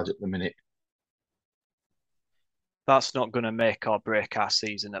in charge at the minute. That's not going to make or break our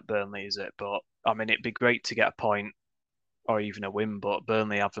season at Burnley, is it? But I mean, it'd be great to get a point or even a win. But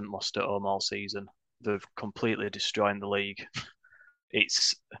Burnley haven't lost at home all season. They've completely destroyed the league.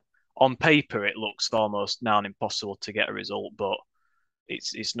 It's on paper, it looks almost now impossible to get a result, but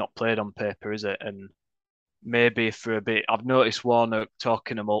it's not played on paper, is it? And maybe for a bit, I've noticed Warnock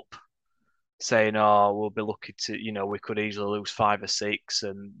talking them up, saying, "Oh, we'll be lucky to, we could easily lose 5 or 6,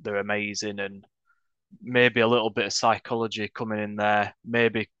 and they're amazing." And maybe a little bit of psychology coming in there.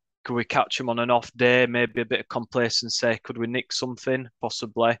 Maybe could we catch them on an off day? Maybe a bit of complacency. Could we nick something?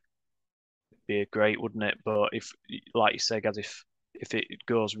 Possibly. It'd be great, wouldn't it? But if, like you say, guys, if it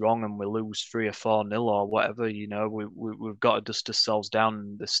goes wrong and we lose 3 or 4-0 or whatever, we've got to dust ourselves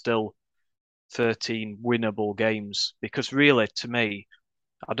down. There's still 13 winnable games, because really, to me,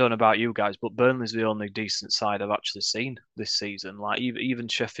 I don't know about you guys, but Burnley's the only decent side I've actually seen this season. Like even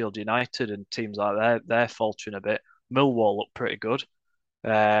Sheffield United and teams like that, they're faltering a bit. Millwall look pretty good,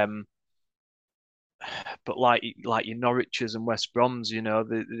 but like your Norwiches and West Broms,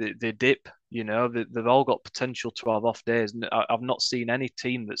 they dip. They've all got potential to have off days. And I've not seen any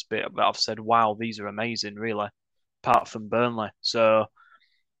team that I've said, "Wow, these are amazing," really, apart from Burnley. So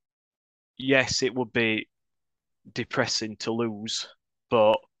yes, it would be depressing to lose,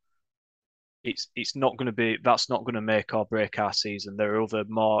 but it's not going to be that's not going to make or break our season. There are other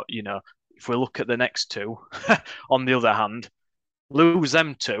more, if we look at the next two, on the other hand, lose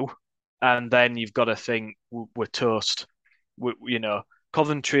them two, and then you've got to think we're toast.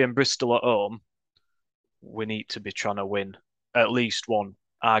 Coventry and Bristol at home, we need to be trying to win at least one,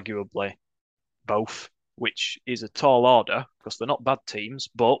 arguably both, which is a tall order because they're not bad teams,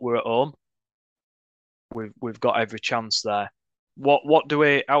 but we're at home. We've got every chance there. How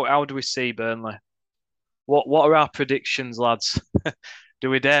do we see Burnley? What are our predictions, lads? Do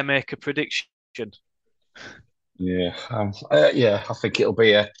we dare make a prediction? Yeah, I think it'll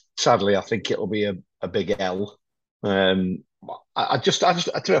be sadly, I think it'll be a big L. I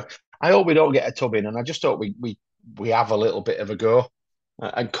hope we don't get a tub in, and I just hope we have a little bit of a go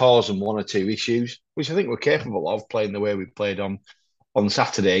and cause them one or two issues, which I think we're capable of playing the way we played on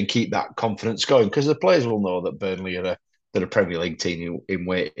Saturday and keep that confidence going because the players will know that Burnley are they're a Premier League team in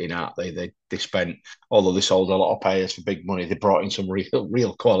waiting, aren't they? They spent, although they sold a lot of players for big money, they brought in some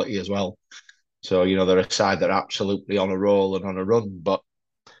real quality as well. So they're a side that are absolutely on a roll and on a run, but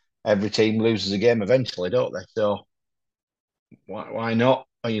every team loses a game eventually, don't they? So why not?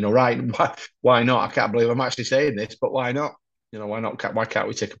 Right? Why not? I can't believe I'm actually saying this, but why not? Why not? Why can't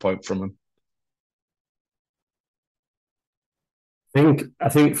we take a point from them? I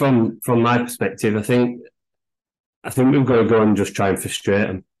think from my perspective, I think we've got to go and just try and frustrate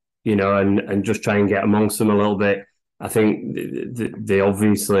them, and just try and get amongst them a little bit. I think they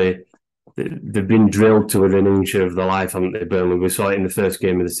obviously they've been drilled to within an inch of their life, haven't they, Burnley? We saw it in the first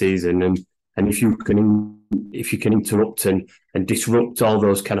game of the season, and if you can interrupt and disrupt all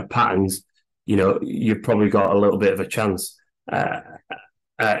those kind of patterns, you've probably got a little bit of a chance. I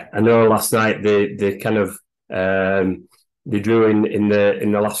know last night they kind of they drew in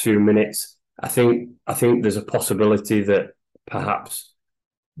the last few minutes. I think there's a possibility that perhaps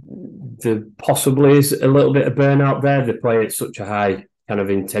there possibly is a little bit of burnout there. They play at such a high kind of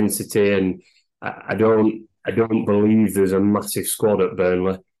intensity, and I don't believe there's a massive squad at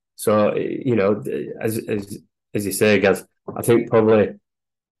Burnley. So as you say, Gaz, I think probably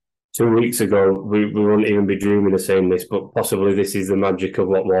 2 weeks ago we wouldn't even be dreaming of saying this, but possibly this is the magic of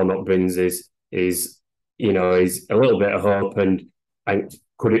what Warnock brings is a little bit of hope and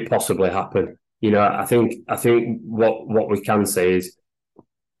could it possibly happen? I think what we can say is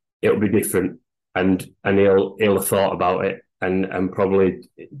it'll be different, and he'll have thought about it, and probably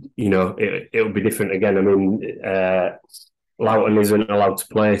it'll be different again. I mean, Loughton isn't allowed to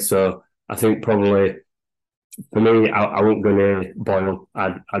play, so I think probably for me, I won't go near Boyle.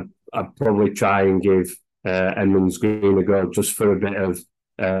 I'd probably try and give Edmonds Green a go just for a bit of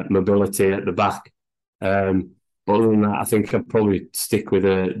mobility at the back. But other than that, I think I'd probably stick with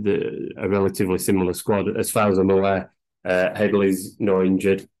a relatively similar squad. As far as I'm aware, Headley's no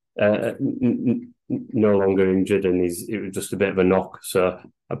injured, no longer injured, and it was just a bit of a knock. So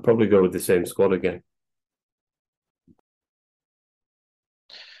I'd probably go with the same squad again.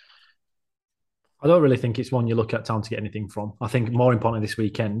 I don't really think it's one you look at town to get anything from. I think more importantly this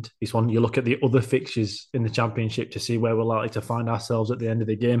weekend is one you look at the other fixtures in the Championship to see where we're likely to find ourselves at the end of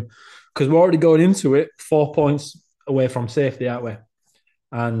the game. Because we're already going into it 4 points away from safety, aren't we?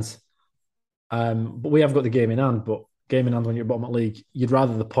 And but we have got the game in hand. But game in hand when you're bottom of the league, you'd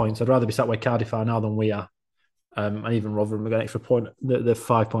rather the points. I'd rather be sat where Cardiff are now than we are. And even Rotherham got an extra point. They're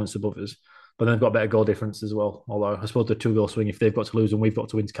 5 points above us. But they've got a better goal difference as well. Although I suppose the 2-goal swing, if they've got to lose and we've got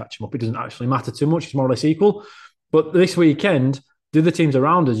to win to catch them up, it doesn't actually matter too much. It's more or less equal. But this weekend, the other teams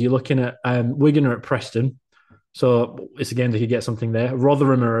around us, you're looking at Wigan are at Preston. So it's a game they could get something there.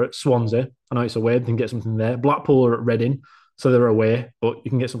 Rotherham are at Swansea. I know it's away, they can get something there. Blackpool are at Reading. So they're away, but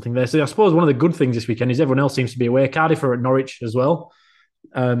you can get something there. So I suppose one of the good things this weekend is everyone else seems to be away. Cardiff are at Norwich as well,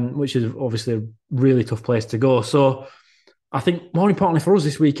 which is obviously a really tough place to go. So I think more importantly for us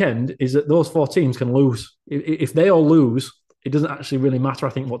this weekend is that those 4 teams can lose. If they all lose, it doesn't actually really matter,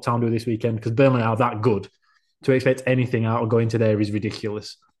 I think, what Town do this weekend because Burnley are that good. To expect anything out of going to there is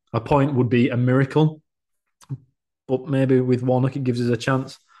ridiculous. A point would be a miracle, but maybe with Warnock it gives us a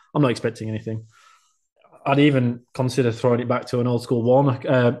chance. I'm not expecting anything. I'd even consider throwing it back to an old school Warnock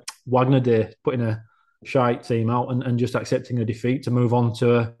Wagner day, putting a shite team out and just accepting a defeat to move on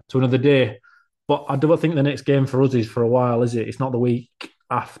to another day. But I don't think the next game for us is for a while, is it? It's not the week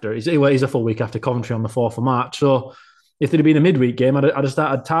after. It's a full week after Coventry on the 4th of March. So if there'd have been a midweek game, I'd have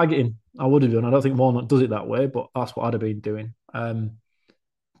started targeting. I would have done. I don't think Warnock does it that way, but that's what I'd have been doing.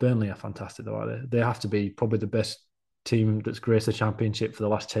 Burnley are fantastic, though, are they? They have to be probably the best team that's graced the Championship for the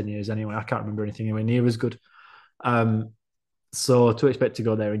last 10 years anyway. I can't remember anything anywhere near as good. So to expect to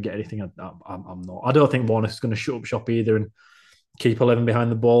go there and get anything, I'm not. I don't think Warnock's going to shut up shop either and keep 11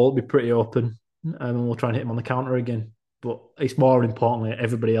 behind the ball, be pretty open, and we'll try and hit him on the counter again. But it's more importantly,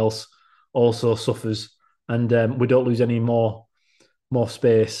 everybody else also suffers, and we don't lose any more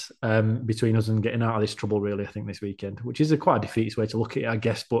space between us and getting out of this trouble, really, I think, this weekend, which is quite a defeatist way to look at it, I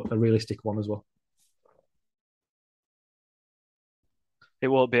guess, but a realistic one as well. It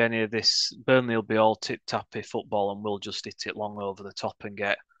won't be any of this. Burnley will be all tip-tappy football, and we'll just hit it long over the top and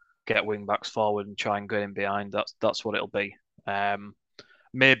get wing-backs forward and try and go in behind. That's what it'll be.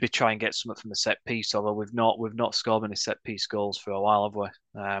 Maybe try and get something from a set piece, although we've not scored any set piece goals for a while, have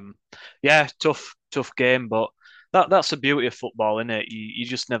we? Yeah, tough game, but that's the beauty of football, isn't it? You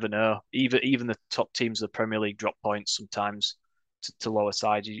just never know. Even the top teams of the Premier League drop points sometimes to lower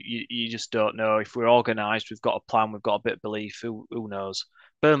sides. You just don't know. If we're organised, we've got a plan, we've got a bit of belief. Who knows?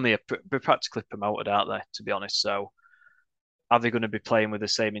 Burnley are practically promoted, aren't they? To be honest, so are they going to be playing with the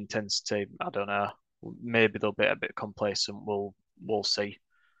same intensity? I don't know. Maybe they'll be a bit complacent. We'll see.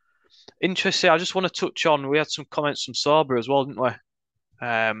 Interesting. I just want to touch on. We had some comments from Sorba as well, didn't we?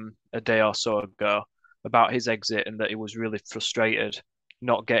 A day or so ago about his exit and that he was really frustrated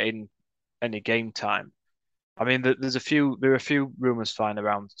not getting any game time. I mean, there are a few rumours flying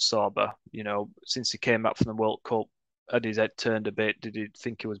around Sorba. Since he came back from the World Cup, had his head turned a bit? Did he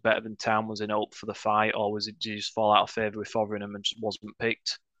think he was better than Town? Was in hope for the fight, or did he just fall out of favour with Fotheringham and just wasn't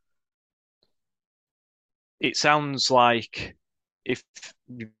picked? It sounds like, if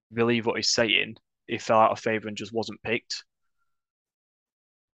you believe what he's saying, he fell out of favour and just wasn't picked.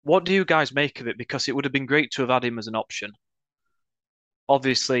 What do you guys make of it? Because it would have been great to have had him as an option.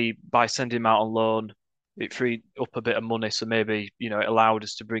 Obviously, by sending him out on loan, it freed up a bit of money, so maybe it allowed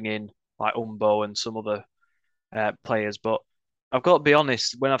us to bring in like Umbo and some other players. But I've got to be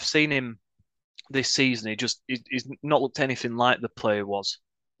honest, when I've seen him this season, he's not looked anything like the player was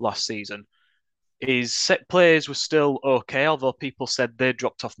last season. His set plays were still okay, although people said they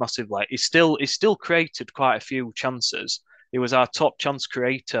dropped off massively. He still created quite a few chances. He was our top chance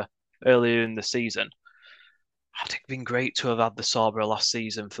creator earlier in the season. I think it'd been great to have had the Sorba last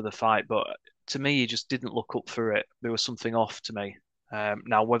season for the fight, but to me, he just didn't look up for it. There was something off to me.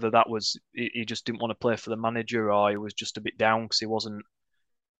 Now, whether that was he just didn't want to play for the manager or he was just a bit down because he wasn't.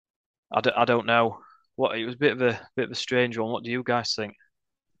 I don't know. It was a bit of a strange one. What do you guys think?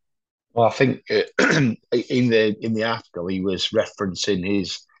 Well, I think in the article he was referencing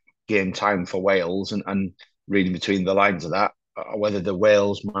his game time for Wales and reading between the lines of that, whether the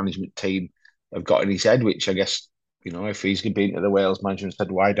Wales management team have got in his head, which I guess, if he's been to the Wales management and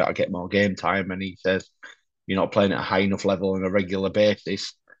said, why don't I get more game time? And he says, you're not playing at a high enough level on a regular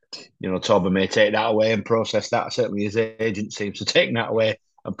basis. Torben may take that away and process that. Certainly his agent seems to take that away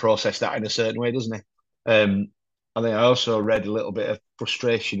and process that in a certain way, doesn't he? I think I also read a little bit of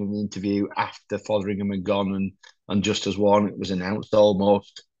frustration in the interview after Fotheringham had gone and just as Warnock was announced,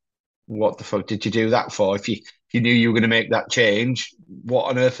 almost, what the fuck did you do that for? If you knew you were going to make that change, what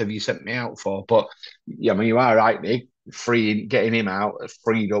on earth have you sent me out for? But yeah, I mean, you are right, Nick. Getting him out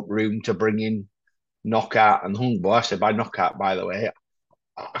freed up room to bring in Knockout and Hungbo. I said by Knockout, by the way,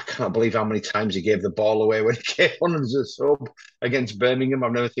 I can't believe how many times he gave the ball away when he came on as a sub against Birmingham.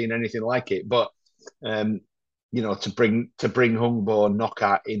 I've never seen anything like it. But to bring Hungbo and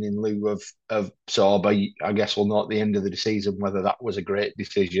Knockout in lieu of Sorba, I guess we'll know at the end of the season whether that was a great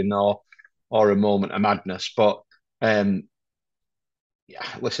decision or a moment of madness. But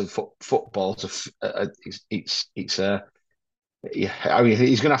listen, football's yeah. I mean,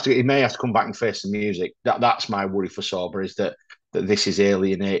 he may have to come back and face the music. That's my worry for Sorba, is that this is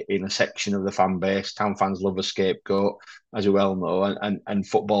alienating a section of the fan base. Town fans love a scapegoat, as you well know, and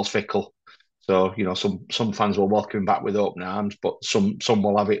football's fickle. So, some fans will welcome him back with open arms, but some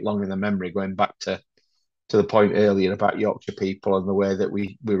will have it long in the memory, going back to the point earlier about Yorkshire people and the way that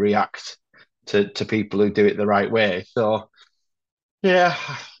we react to people who do it the right way. So, yeah,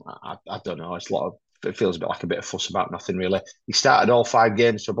 I don't know. It feels a bit like a bit of fuss about nothing, really. He started all 5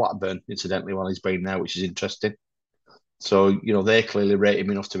 games for Blackburn, incidentally, while he's been there, which is interesting. So, they clearly rate him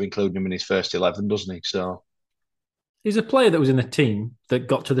enough to include him in his first 11, doesn't he? So he's a player that was in a team that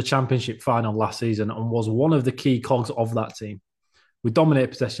got to the Championship final last season and was one of the key cogs of that team. We dominated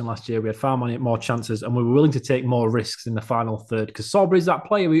possession last year. We had far more chances, and we were willing to take more risks in the final third because Sorba is that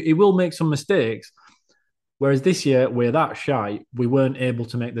player. He will make some mistakes. Whereas this year, we're that shy, we weren't able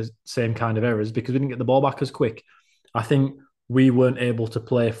to make the same kind of errors because we didn't get the ball back as quick. I think we weren't able to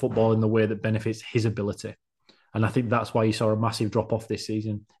play football in the way that benefits his ability. And I think that's why you saw a massive drop-off this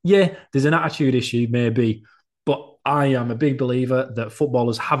season. Yeah, there's an attitude issue, maybe, but I am a big believer that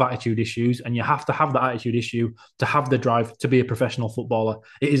footballers have attitude issues, and you have to have that attitude issue to have the drive to be a professional footballer.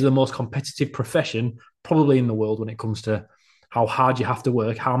 It is the most competitive profession probably in the world when it comes to how hard you have to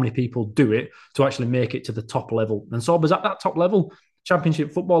work, how many people do it to actually make it to the top level. And Sorba's at that top level.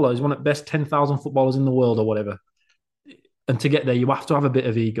 Championship footballer. He's one of the best 10,000 footballers in the world or whatever. And to get there, you have to have a bit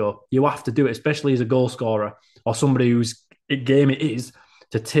of ego. You have to do it, especially as a goal scorer or somebody whose game it is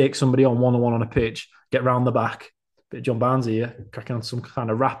to take somebody on one-on-one on a pitch, get round the back. Bit of John Barnes here, cracking on some kind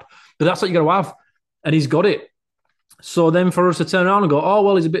of rap. But that's what you got to have. And he's got it. So then for us to turn around and go, oh,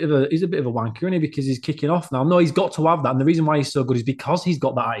 well, he's a bit of a wanker, isn't he? Because he's kicking off now. No, he's got to have that. And the reason why he's so good is because he's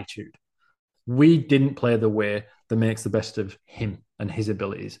got that attitude. We didn't play the way that makes the best of him and his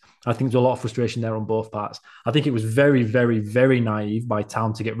abilities. I think there's a lot of frustration there on both parts. I think it was very, very, very naive by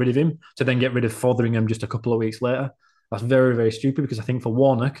Town to get rid of him, to then get rid of Fotheringham just a couple of weeks later. That's very, very stupid because I think for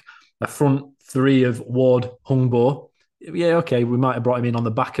Warnock, a front three of Ward, Hungbo, yeah, okay, we might have brought him in on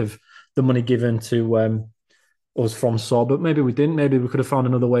the back of the money given to us from Saw, but maybe we didn't. Maybe we could have found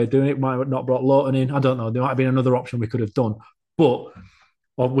another way of doing it. Might have not brought Lawton in. I don't know. There might have been another option we could have done. But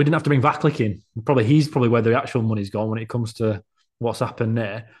we didn't have to bring Vaklik in. He's probably where the actual money's gone when it comes to what's happened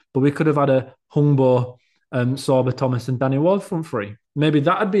there. But we could have had a Hungbo, Sorba, Thomas, and Danny Ward front three. Maybe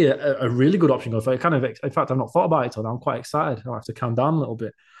that'd be a really good option. In fact, I've not thought about it till now. I'm quite excited. I'll have to calm down a little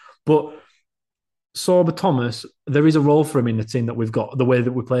bit. But Sorba, Thomas, there is a role for him in the team that we've got, the way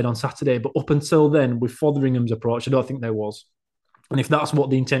that we played on Saturday. But up until then, with Fotheringham's approach, I don't think there was. And if that's what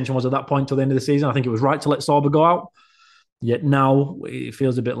the intention was at that point till the end of the season, I think it was right to let Sorba go out. Yet now it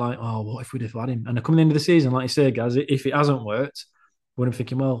feels a bit like, oh, what if we'd have had him? And coming into the season, like you say, guys, if it hasn't worked, we're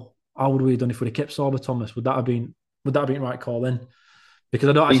thinking, well, how would we have done if we'd have kept Sorba, Thomas? Would that have been the right call then? Because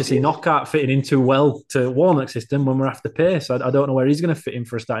I don't actually see Knockout fitting in too well to Warnock's system when we're after pace. I don't know where he's going to fit in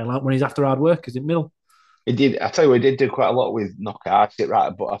for a starting line when he's after hard work. Is it middle? He did. I tell you, he did do quite a lot with Knockout. I sit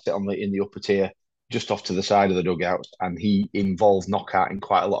right, but I sit in the upper tier, just off to the side of the dugout, and he involved Knockout in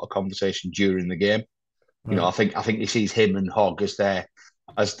quite a lot of conversation during the game. Right. You know, I think he sees him and Hogg as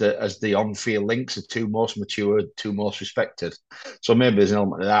the on-field links, the two most mature, two most respected. So maybe there's an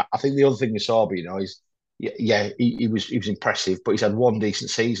element of that. I think the other thing we saw, is he was impressive, but he's had one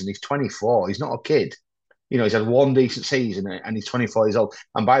decent season. He's 24. He's not a kid. You know, he's had one decent season and he's 24 years old.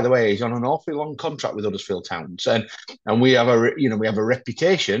 And by the way, he's on an awfully long contract with Huddersfield Town. And we have a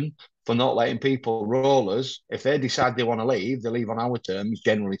reputation for not letting people roll us. If they decide they want to leave, they leave on our terms,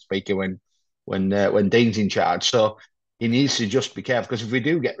 generally speaking, when Dean's in charge. So he needs to just be careful, because if we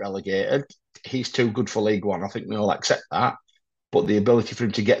do get relegated, he's too good for League One. I think we all accept that. But the ability for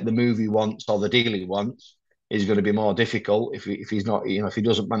him to get the move he wants or the deal he wants is going to be more difficult if he's not, if he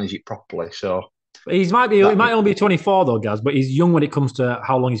doesn't manage it properly. So he might only be 24 though, guys, but he's young when it comes to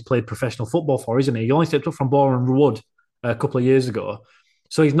how long he's played professional football for, isn't he? He only stepped up from Boreham Wood a couple of years ago.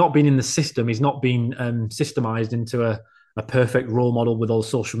 So he's not been in the system. He's not been systemized into a perfect role model with all the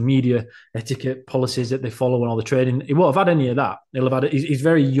social media etiquette policies that they follow and all the training. He won't have had any of that. He's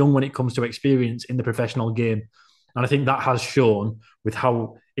very young when it comes to experience in the professional game. And I think that has shown with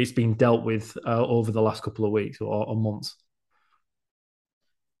how it's been dealt with over the last couple of weeks or months.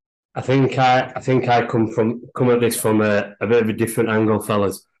 I think I come at this from a bit of a different angle,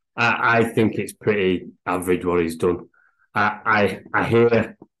 fellas. I think it's pretty average what he's done. I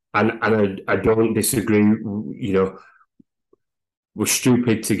hear and I don't disagree. You know, we're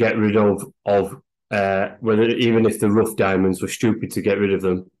stupid to get rid of whether even if the rough diamonds, we're stupid to get rid of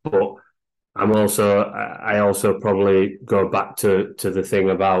them. But I also probably go back to the thing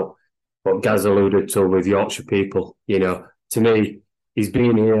about what Gaz alluded to with Yorkshire people. You know, to me, he's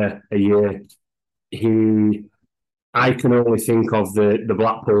been here a year. I can only think of the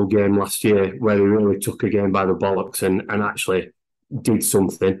Blackpool game last year where he really took a game by the bollocks and actually did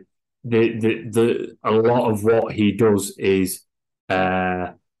something. A lot of what he does is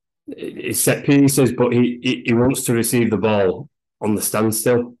set pieces, but he wants to receive the ball on the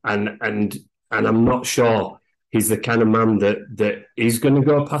standstill, and I'm not sure he's the kind of man that is going to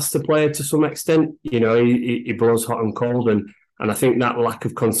go past the player to some extent. You know, he blows hot and cold, and I think that lack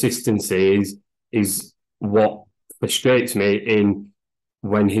of consistency is what frustrates me in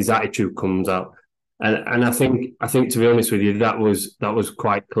when his attitude comes out. And I think to be honest with you, that was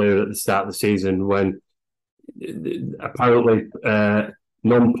quite clear at the start of the season when apparently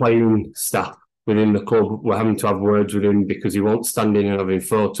non-playing staff within the club were having to have words with him because he won't stand in and having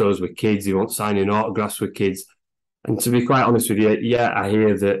photos with kids, he won't sign in autographs with kids. And to be quite honest with you, yeah, I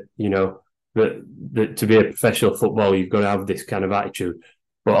hear that, you know, that to be a professional footballer, you've got to have this kind of attitude.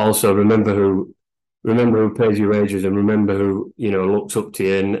 But also remember who pays your wages and remember who, you know, looks up to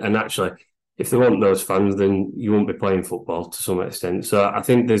you. And actually, if there weren't those fans, then you won't be playing football to some extent. So I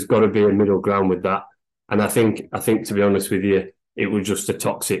think there's got to be a middle ground with that. And I think to be honest with you, it was just a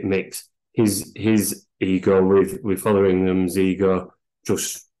toxic mix. his ego with Fotheringham's ego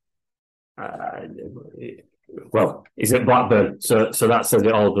just well, he's at Blackburn, so that says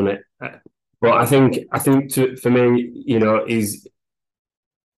it all, doesn't it? But I think for me, you know,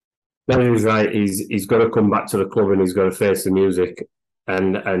 Benny's right. He's got to come back to the club and he's got to face the music.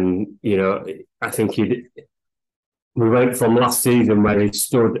 And you know, I think we went from last season where he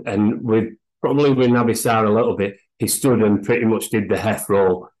stood and with Naby Sarr a little bit, he stood and pretty much did the hef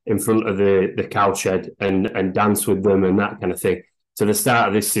roll in front of the cowshed and danced with them and that kind of thing. To the start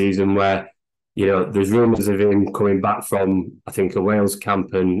of this season where, you know, there's rumours of him coming back from, I think, a Wales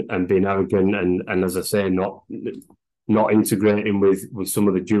camp and being arrogant and as I say, not integrating with some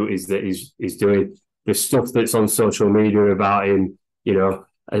of the duties that he's doing. There's stuff that's on social media about him, you know,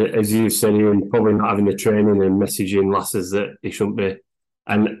 as you said, him probably not having the training and messaging lasses that he shouldn't be.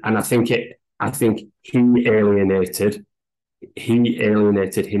 And I think he alienated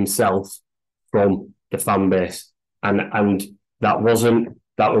himself from the fan base. And that was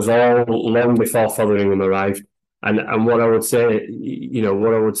all long before Fotheringham arrived. And what I would say, you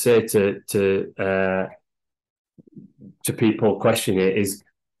know, to people questioning it is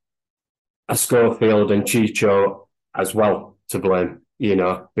Schofield and Chicho as well to blame, you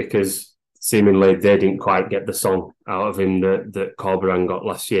know, because seemingly they didn't quite get the song out of him that Corberan got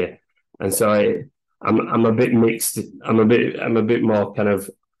last year. And so I'm a bit mixed. I'm a bit more kind of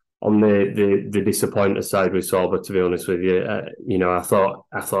on the disappointed side with Sorba, to be honest with you. You know, I thought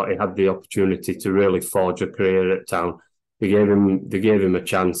he had the opportunity to really forge a career at Town. They gave him a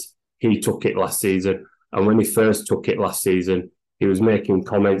chance. He took it last season. And when he first took it last season, he was making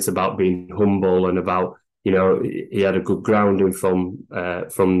comments about being humble and about, you know, he had a good grounding from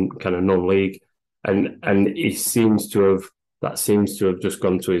kind of non-league, and that seems to have just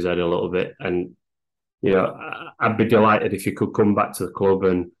gone to his head a little bit. And you know, I'd be delighted if he could come back to the club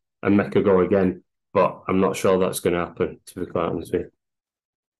and make a go again, but I'm not sure that's going to happen, to be quite honest with you.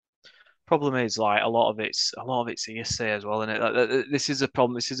 Problem is, like, a lot of it's hearsay as well, isn't it? Like, this is a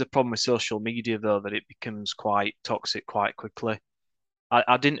problem. This is a problem with social media, though, that it becomes quite toxic quite quickly.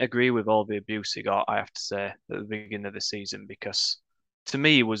 I didn't agree with all the abuse he got, I have to say, at the beginning of the season, because to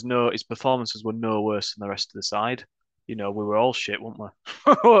me, his performances were no worse than the rest of the side. You know, we were all shit, weren't we?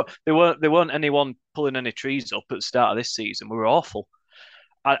 There weren't anyone pulling any trees up at the start of this season. We were awful.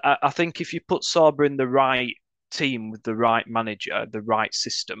 I think if you put Sorba in the right team with the right manager, the right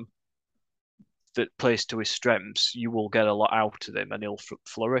system that plays to his strengths, you will get a lot out of him and he'll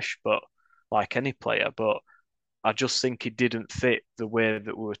flourish. But like any player, but I just think he didn't fit the way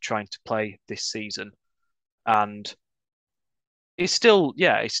that we were trying to play this season. And he's still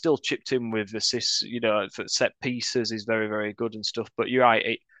chipped in with assists, you know, for set pieces. He's very, very good and stuff. But you're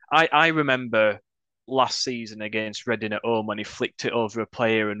right. I remember last season against Reading at home when he flicked it over a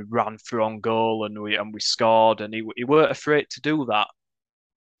player and ran through on goal and we scored, and he weren't afraid to do that.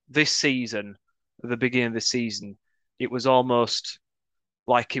 This season, at the beginning of the season, it was almost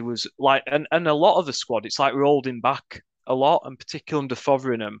like it was like, and a lot of the squad, it's like we're holding back a lot, and particularly under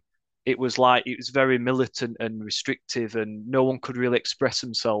Fotheringham, it was very militant and restrictive, and no one could really express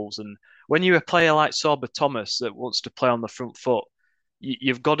themselves. And when you're a player like Sorba Thomas that wants to play on the front foot,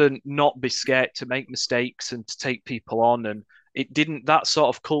 you've got to not be scared to make mistakes and to take people on. And that sort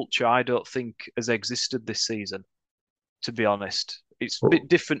of culture, I don't think, has existed this season, to be honest. It's a bit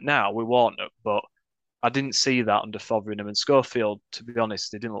different now with Warnock, but I didn't see that under Fotheringham and Schofield. To be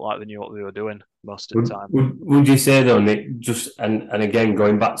honest, they didn't look like they knew what they were doing most of the time. Would you say though, Nick? Just and again,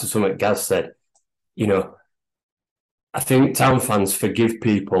 going back to something Gaz said, you know, I think Town fans forgive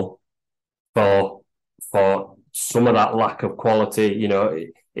people for some of that lack of quality. You know,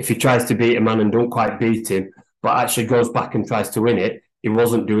 if he tries to beat a man and don't quite beat him, but actually goes back and tries to win it, he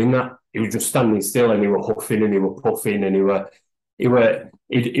wasn't doing that. He was just standing still and he were huffing and he were puffing and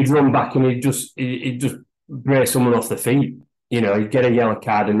he'd run back and he'd just break someone off the feet. You know, he'd get a yellow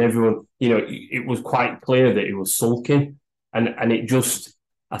card and everyone, you know, it was quite clear that he was sulking. And it just,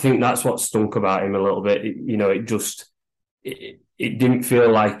 I think that's what stunk about him a little bit. You know, it didn't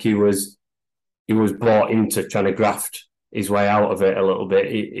feel like he was brought into trying to graft his way out of it a little bit.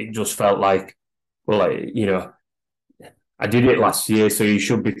 It just felt like, well, like, you know, I did it last year, so you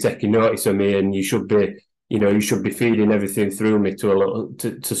should be taking notice of me, and you should be feeding everything through me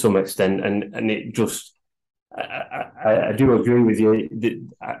to some extent. And it just, I do agree with you.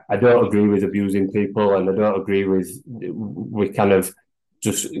 I don't agree with abusing people, and I don't agree with kind of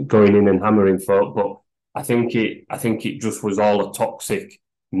just going in and hammering folk. But I think it just was all a toxic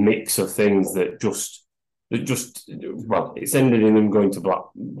mix of things that just well, it's ended in him going to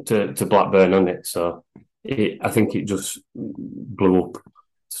Blackburn, hasn't it? So I think it just blew up.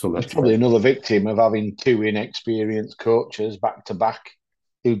 to some He's probably extent. another victim of having two inexperienced coaches back to back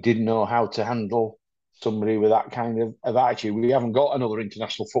who didn't know how to handle somebody with that kind of attitude. We haven't got another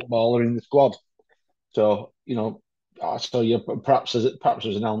international footballer in the squad. So, so yeah, perhaps there's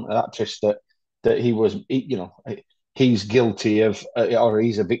an element of that, twist that he's guilty of, or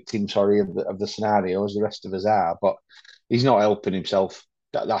he's a victim, sorry, of the scenario, as the rest of us are. But he's not helping himself.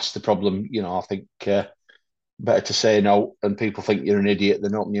 That's the problem. I think better to say no, and people think you're an idiot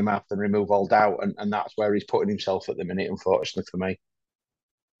than open your mouth and remove all doubt, and that's where he's putting himself at the minute. Unfortunately for me,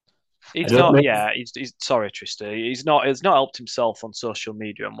 I He's don't not. know. Yeah, he's sorry, Trista. He's not. He's not helped himself on social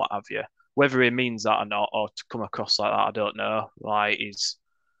media and what have you. Whether he means that or not, or to come across like that, I don't know. Like he's,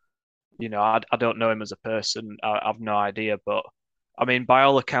 I don't know him as a person. I've no idea. But I mean, by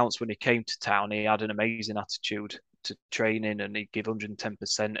all accounts, when he came to town, he had an amazing attitude to training, and he'd give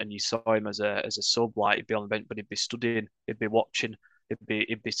 110%. And you saw him as a sub, like he'd be on the bench, but he'd be studying, he'd be watching,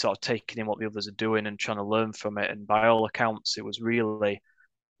 he'd be sort of taking in what the others are doing and trying to learn from it. And by all accounts, it was really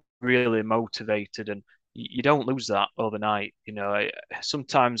motivated, and you don't lose that overnight.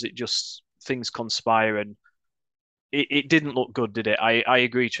 Sometimes it just things conspire, and it didn't look good, did it? I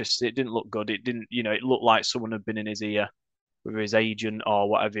agree, Tristan. It didn't look good. It didn't, it looked like someone had been in his ear with his agent or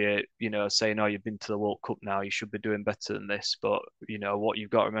whatever, saying, "Oh, you've been to the World Cup now. You should be doing better than this." But what you've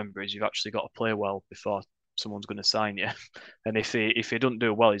got to remember is you've actually got to play well before someone's going to sign you. And if he doesn't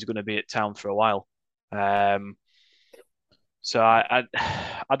do well, he's going to be at town for a while. So I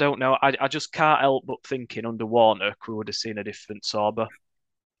don't know. I just can't help but thinking under Warnock we would have seen a different Sorba,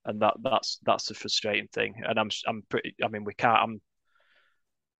 and that's the frustrating thing. And I'm pretty. I mean, we can't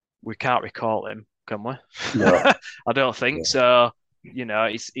recall him, can we? No. I don't think Yeah. so.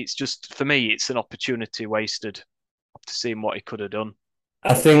 It's just for me, it's an opportunity wasted to see what he could have done.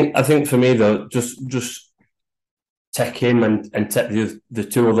 I think for me though, just take him and take the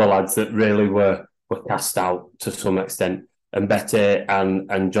two other lads that really were cast out to some extent, and Betty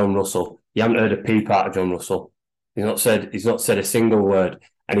and John Russell. You haven't heard a peep out of John Russell. He's not said a single word,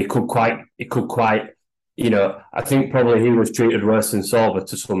 and he could quite. I think probably he was treated worse than Sorba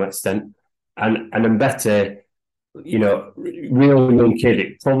to some extent, and Mbete, real young kid,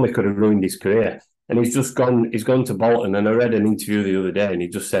 it probably could have ruined his career. And he's gone to Bolton, and I read an interview the other day, and he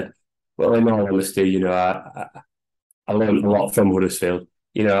just said, "Well, in all honesty, I learned a lot from Huddersfield,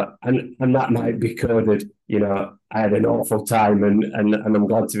 and that might be coded. I had an awful time, and I'm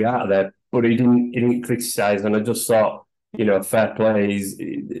glad to be out of there." But he didn't criticise, and I just thought, fair play.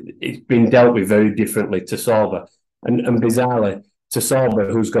 It's been dealt with very differently to Sorba, and bizarrely to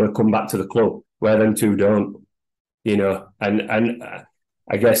Sorba, who's got to come back to the club, where them two don't. And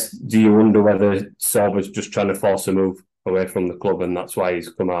I guess, do you wonder whether Sorba's just trying to force a move away from the club, and that's why he's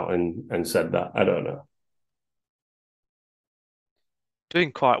come out and said that? I don't know.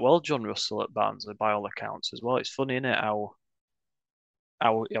 Doing quite well, John Russell at Barnsley by all accounts as well. It's funny, isn't it, how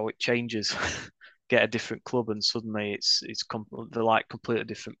it changes. Get a different club and suddenly they're like completely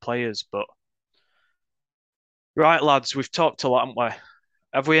different players. But right, lads, we've talked a lot, haven't we?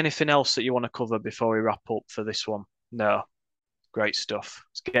 Have we anything else that you want to cover before we wrap up for this one? No. Great stuff.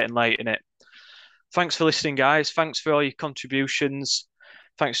 It's getting late, isn't it? Thanks for listening, guys. Thanks for all your contributions.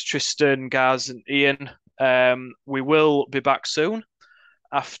 Thanks, Tristan, Gaz, and Ian. We will be back soon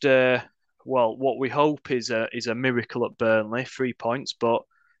after, well, what we hope is a miracle at Burnley, 3 points. But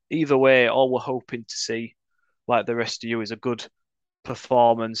either way, all we're hoping to see, like the rest of you, is a good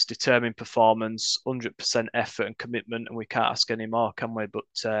performance, determined performance, 100% effort and commitment, and we can't ask any more, can we?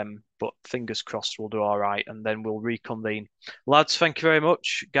 But fingers crossed we'll do all right, and then we'll reconvene. Lads, thank you very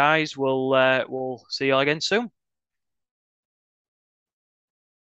much, guys. We'll see you all again soon.